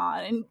comes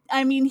on, and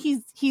I mean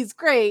he's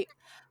great,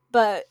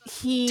 but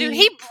he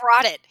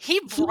brought it. He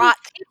brought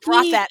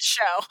that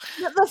show.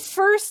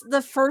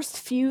 The first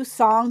few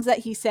songs that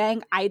he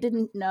sang I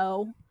didn't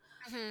know.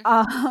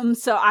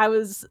 So I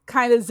was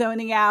kind of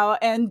zoning out,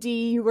 and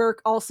Dee, you were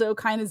also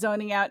kind of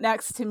zoning out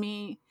next to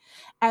me,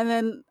 and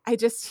then I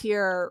just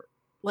hear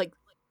like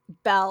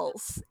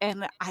bells,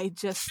 and I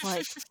just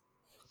like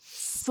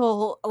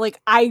soul, like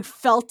I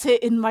felt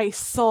it in my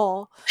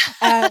soul,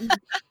 and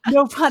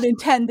no pun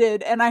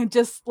intended, and I'm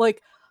just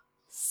like,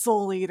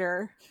 Soul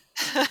Eater.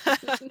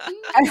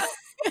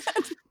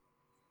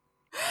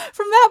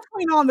 From that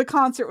point on, the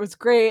concert was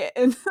great,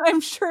 and I'm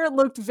sure it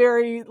looked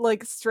very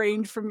like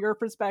strange from your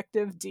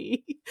perspective,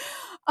 Dee.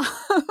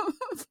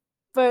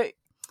 But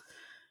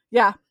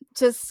yeah,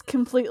 just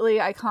completely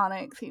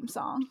iconic theme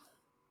song.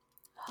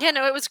 Yeah,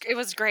 no, it was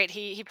great.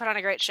 He put on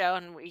a great show,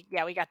 and we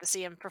got to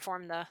see him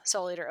perform the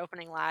Soul Eater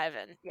opening live,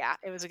 and yeah,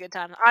 it was a good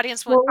time. The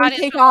audience went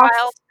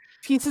wild.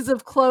 Pieces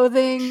of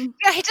clothing.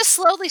 Yeah, he just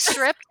slowly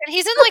stripped, and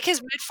he's in like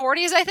his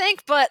mid-40s, I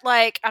think. But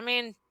like, I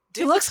mean,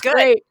 dude, he looks good.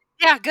 Great.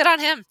 Yeah, good on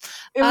him.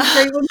 It was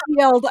great when he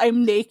yelled,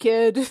 "I'm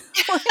naked."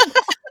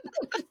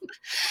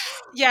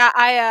 Yeah,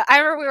 I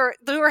remember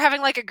we were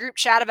having like a group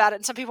chat about it,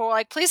 and some people were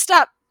like, "Please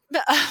stop." They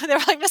were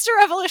like, "Mr.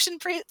 Revolution,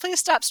 please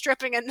stop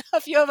stripping." And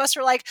a few of us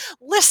were like,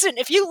 "Listen,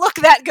 if you look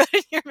that good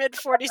in your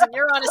mid-40s and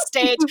you're on a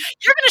stage,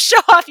 you're going to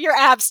show off your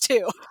abs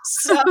too."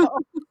 So,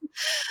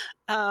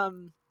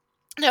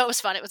 no, it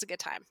was fun. It was a good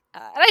time,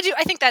 and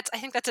I think that's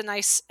a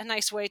nice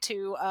way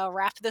to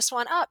wrap this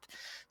one up.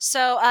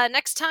 So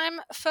next time,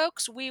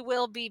 folks, we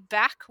will be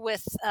back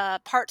with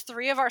part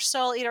 3 of our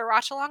Soul Eater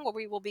Watch-Along, where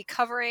we will be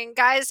covering.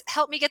 Guys,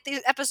 help me get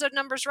these episode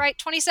numbers right.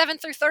 27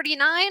 through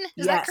 39.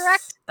 Is that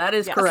correct? That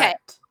is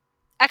correct. Okay.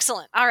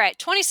 Excellent. All right,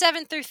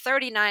 27 through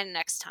 39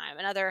 next time.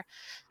 Another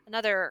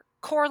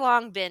core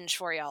long binge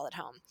for y'all at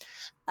home.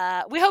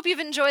 We hope you've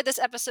enjoyed this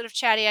episode of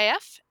Chatty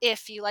AF.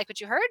 If you like what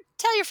you heard,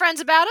 tell your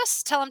friends about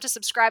us. Tell them to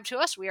subscribe to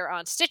us. We are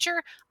on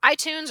Stitcher,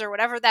 iTunes, or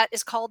whatever that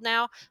is called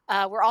now.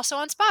 We're also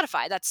on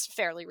Spotify. That's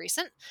fairly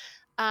recent.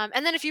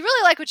 And then if you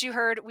really like what you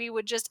heard, we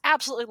would just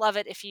absolutely love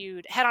it if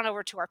you'd head on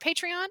over to our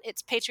Patreon.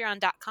 It's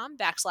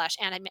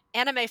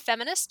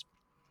patreon.com/animefeminist.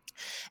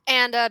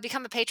 And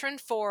become a patron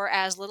for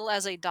as little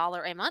as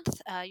 $1 a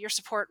month. Your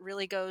support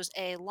really goes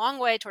a long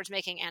way towards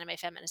making Anime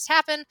Feminist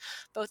happen,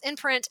 both in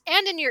print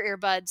and in your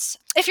earbuds.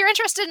 If you're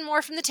interested in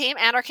more from the team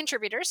and our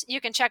contributors, you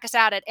can check us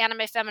out at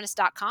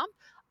animefeminist.com,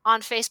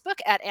 on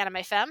Facebook at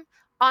AnimeFem,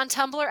 on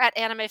Tumblr at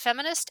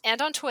AnimeFeminist,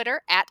 and on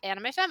Twitter at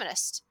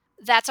AnimeFeminist.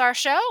 That's our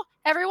show.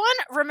 Everyone,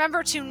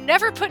 remember to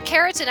never put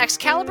carrots in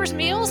Excalibur's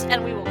meals,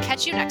 and we will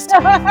catch you next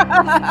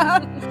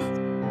time.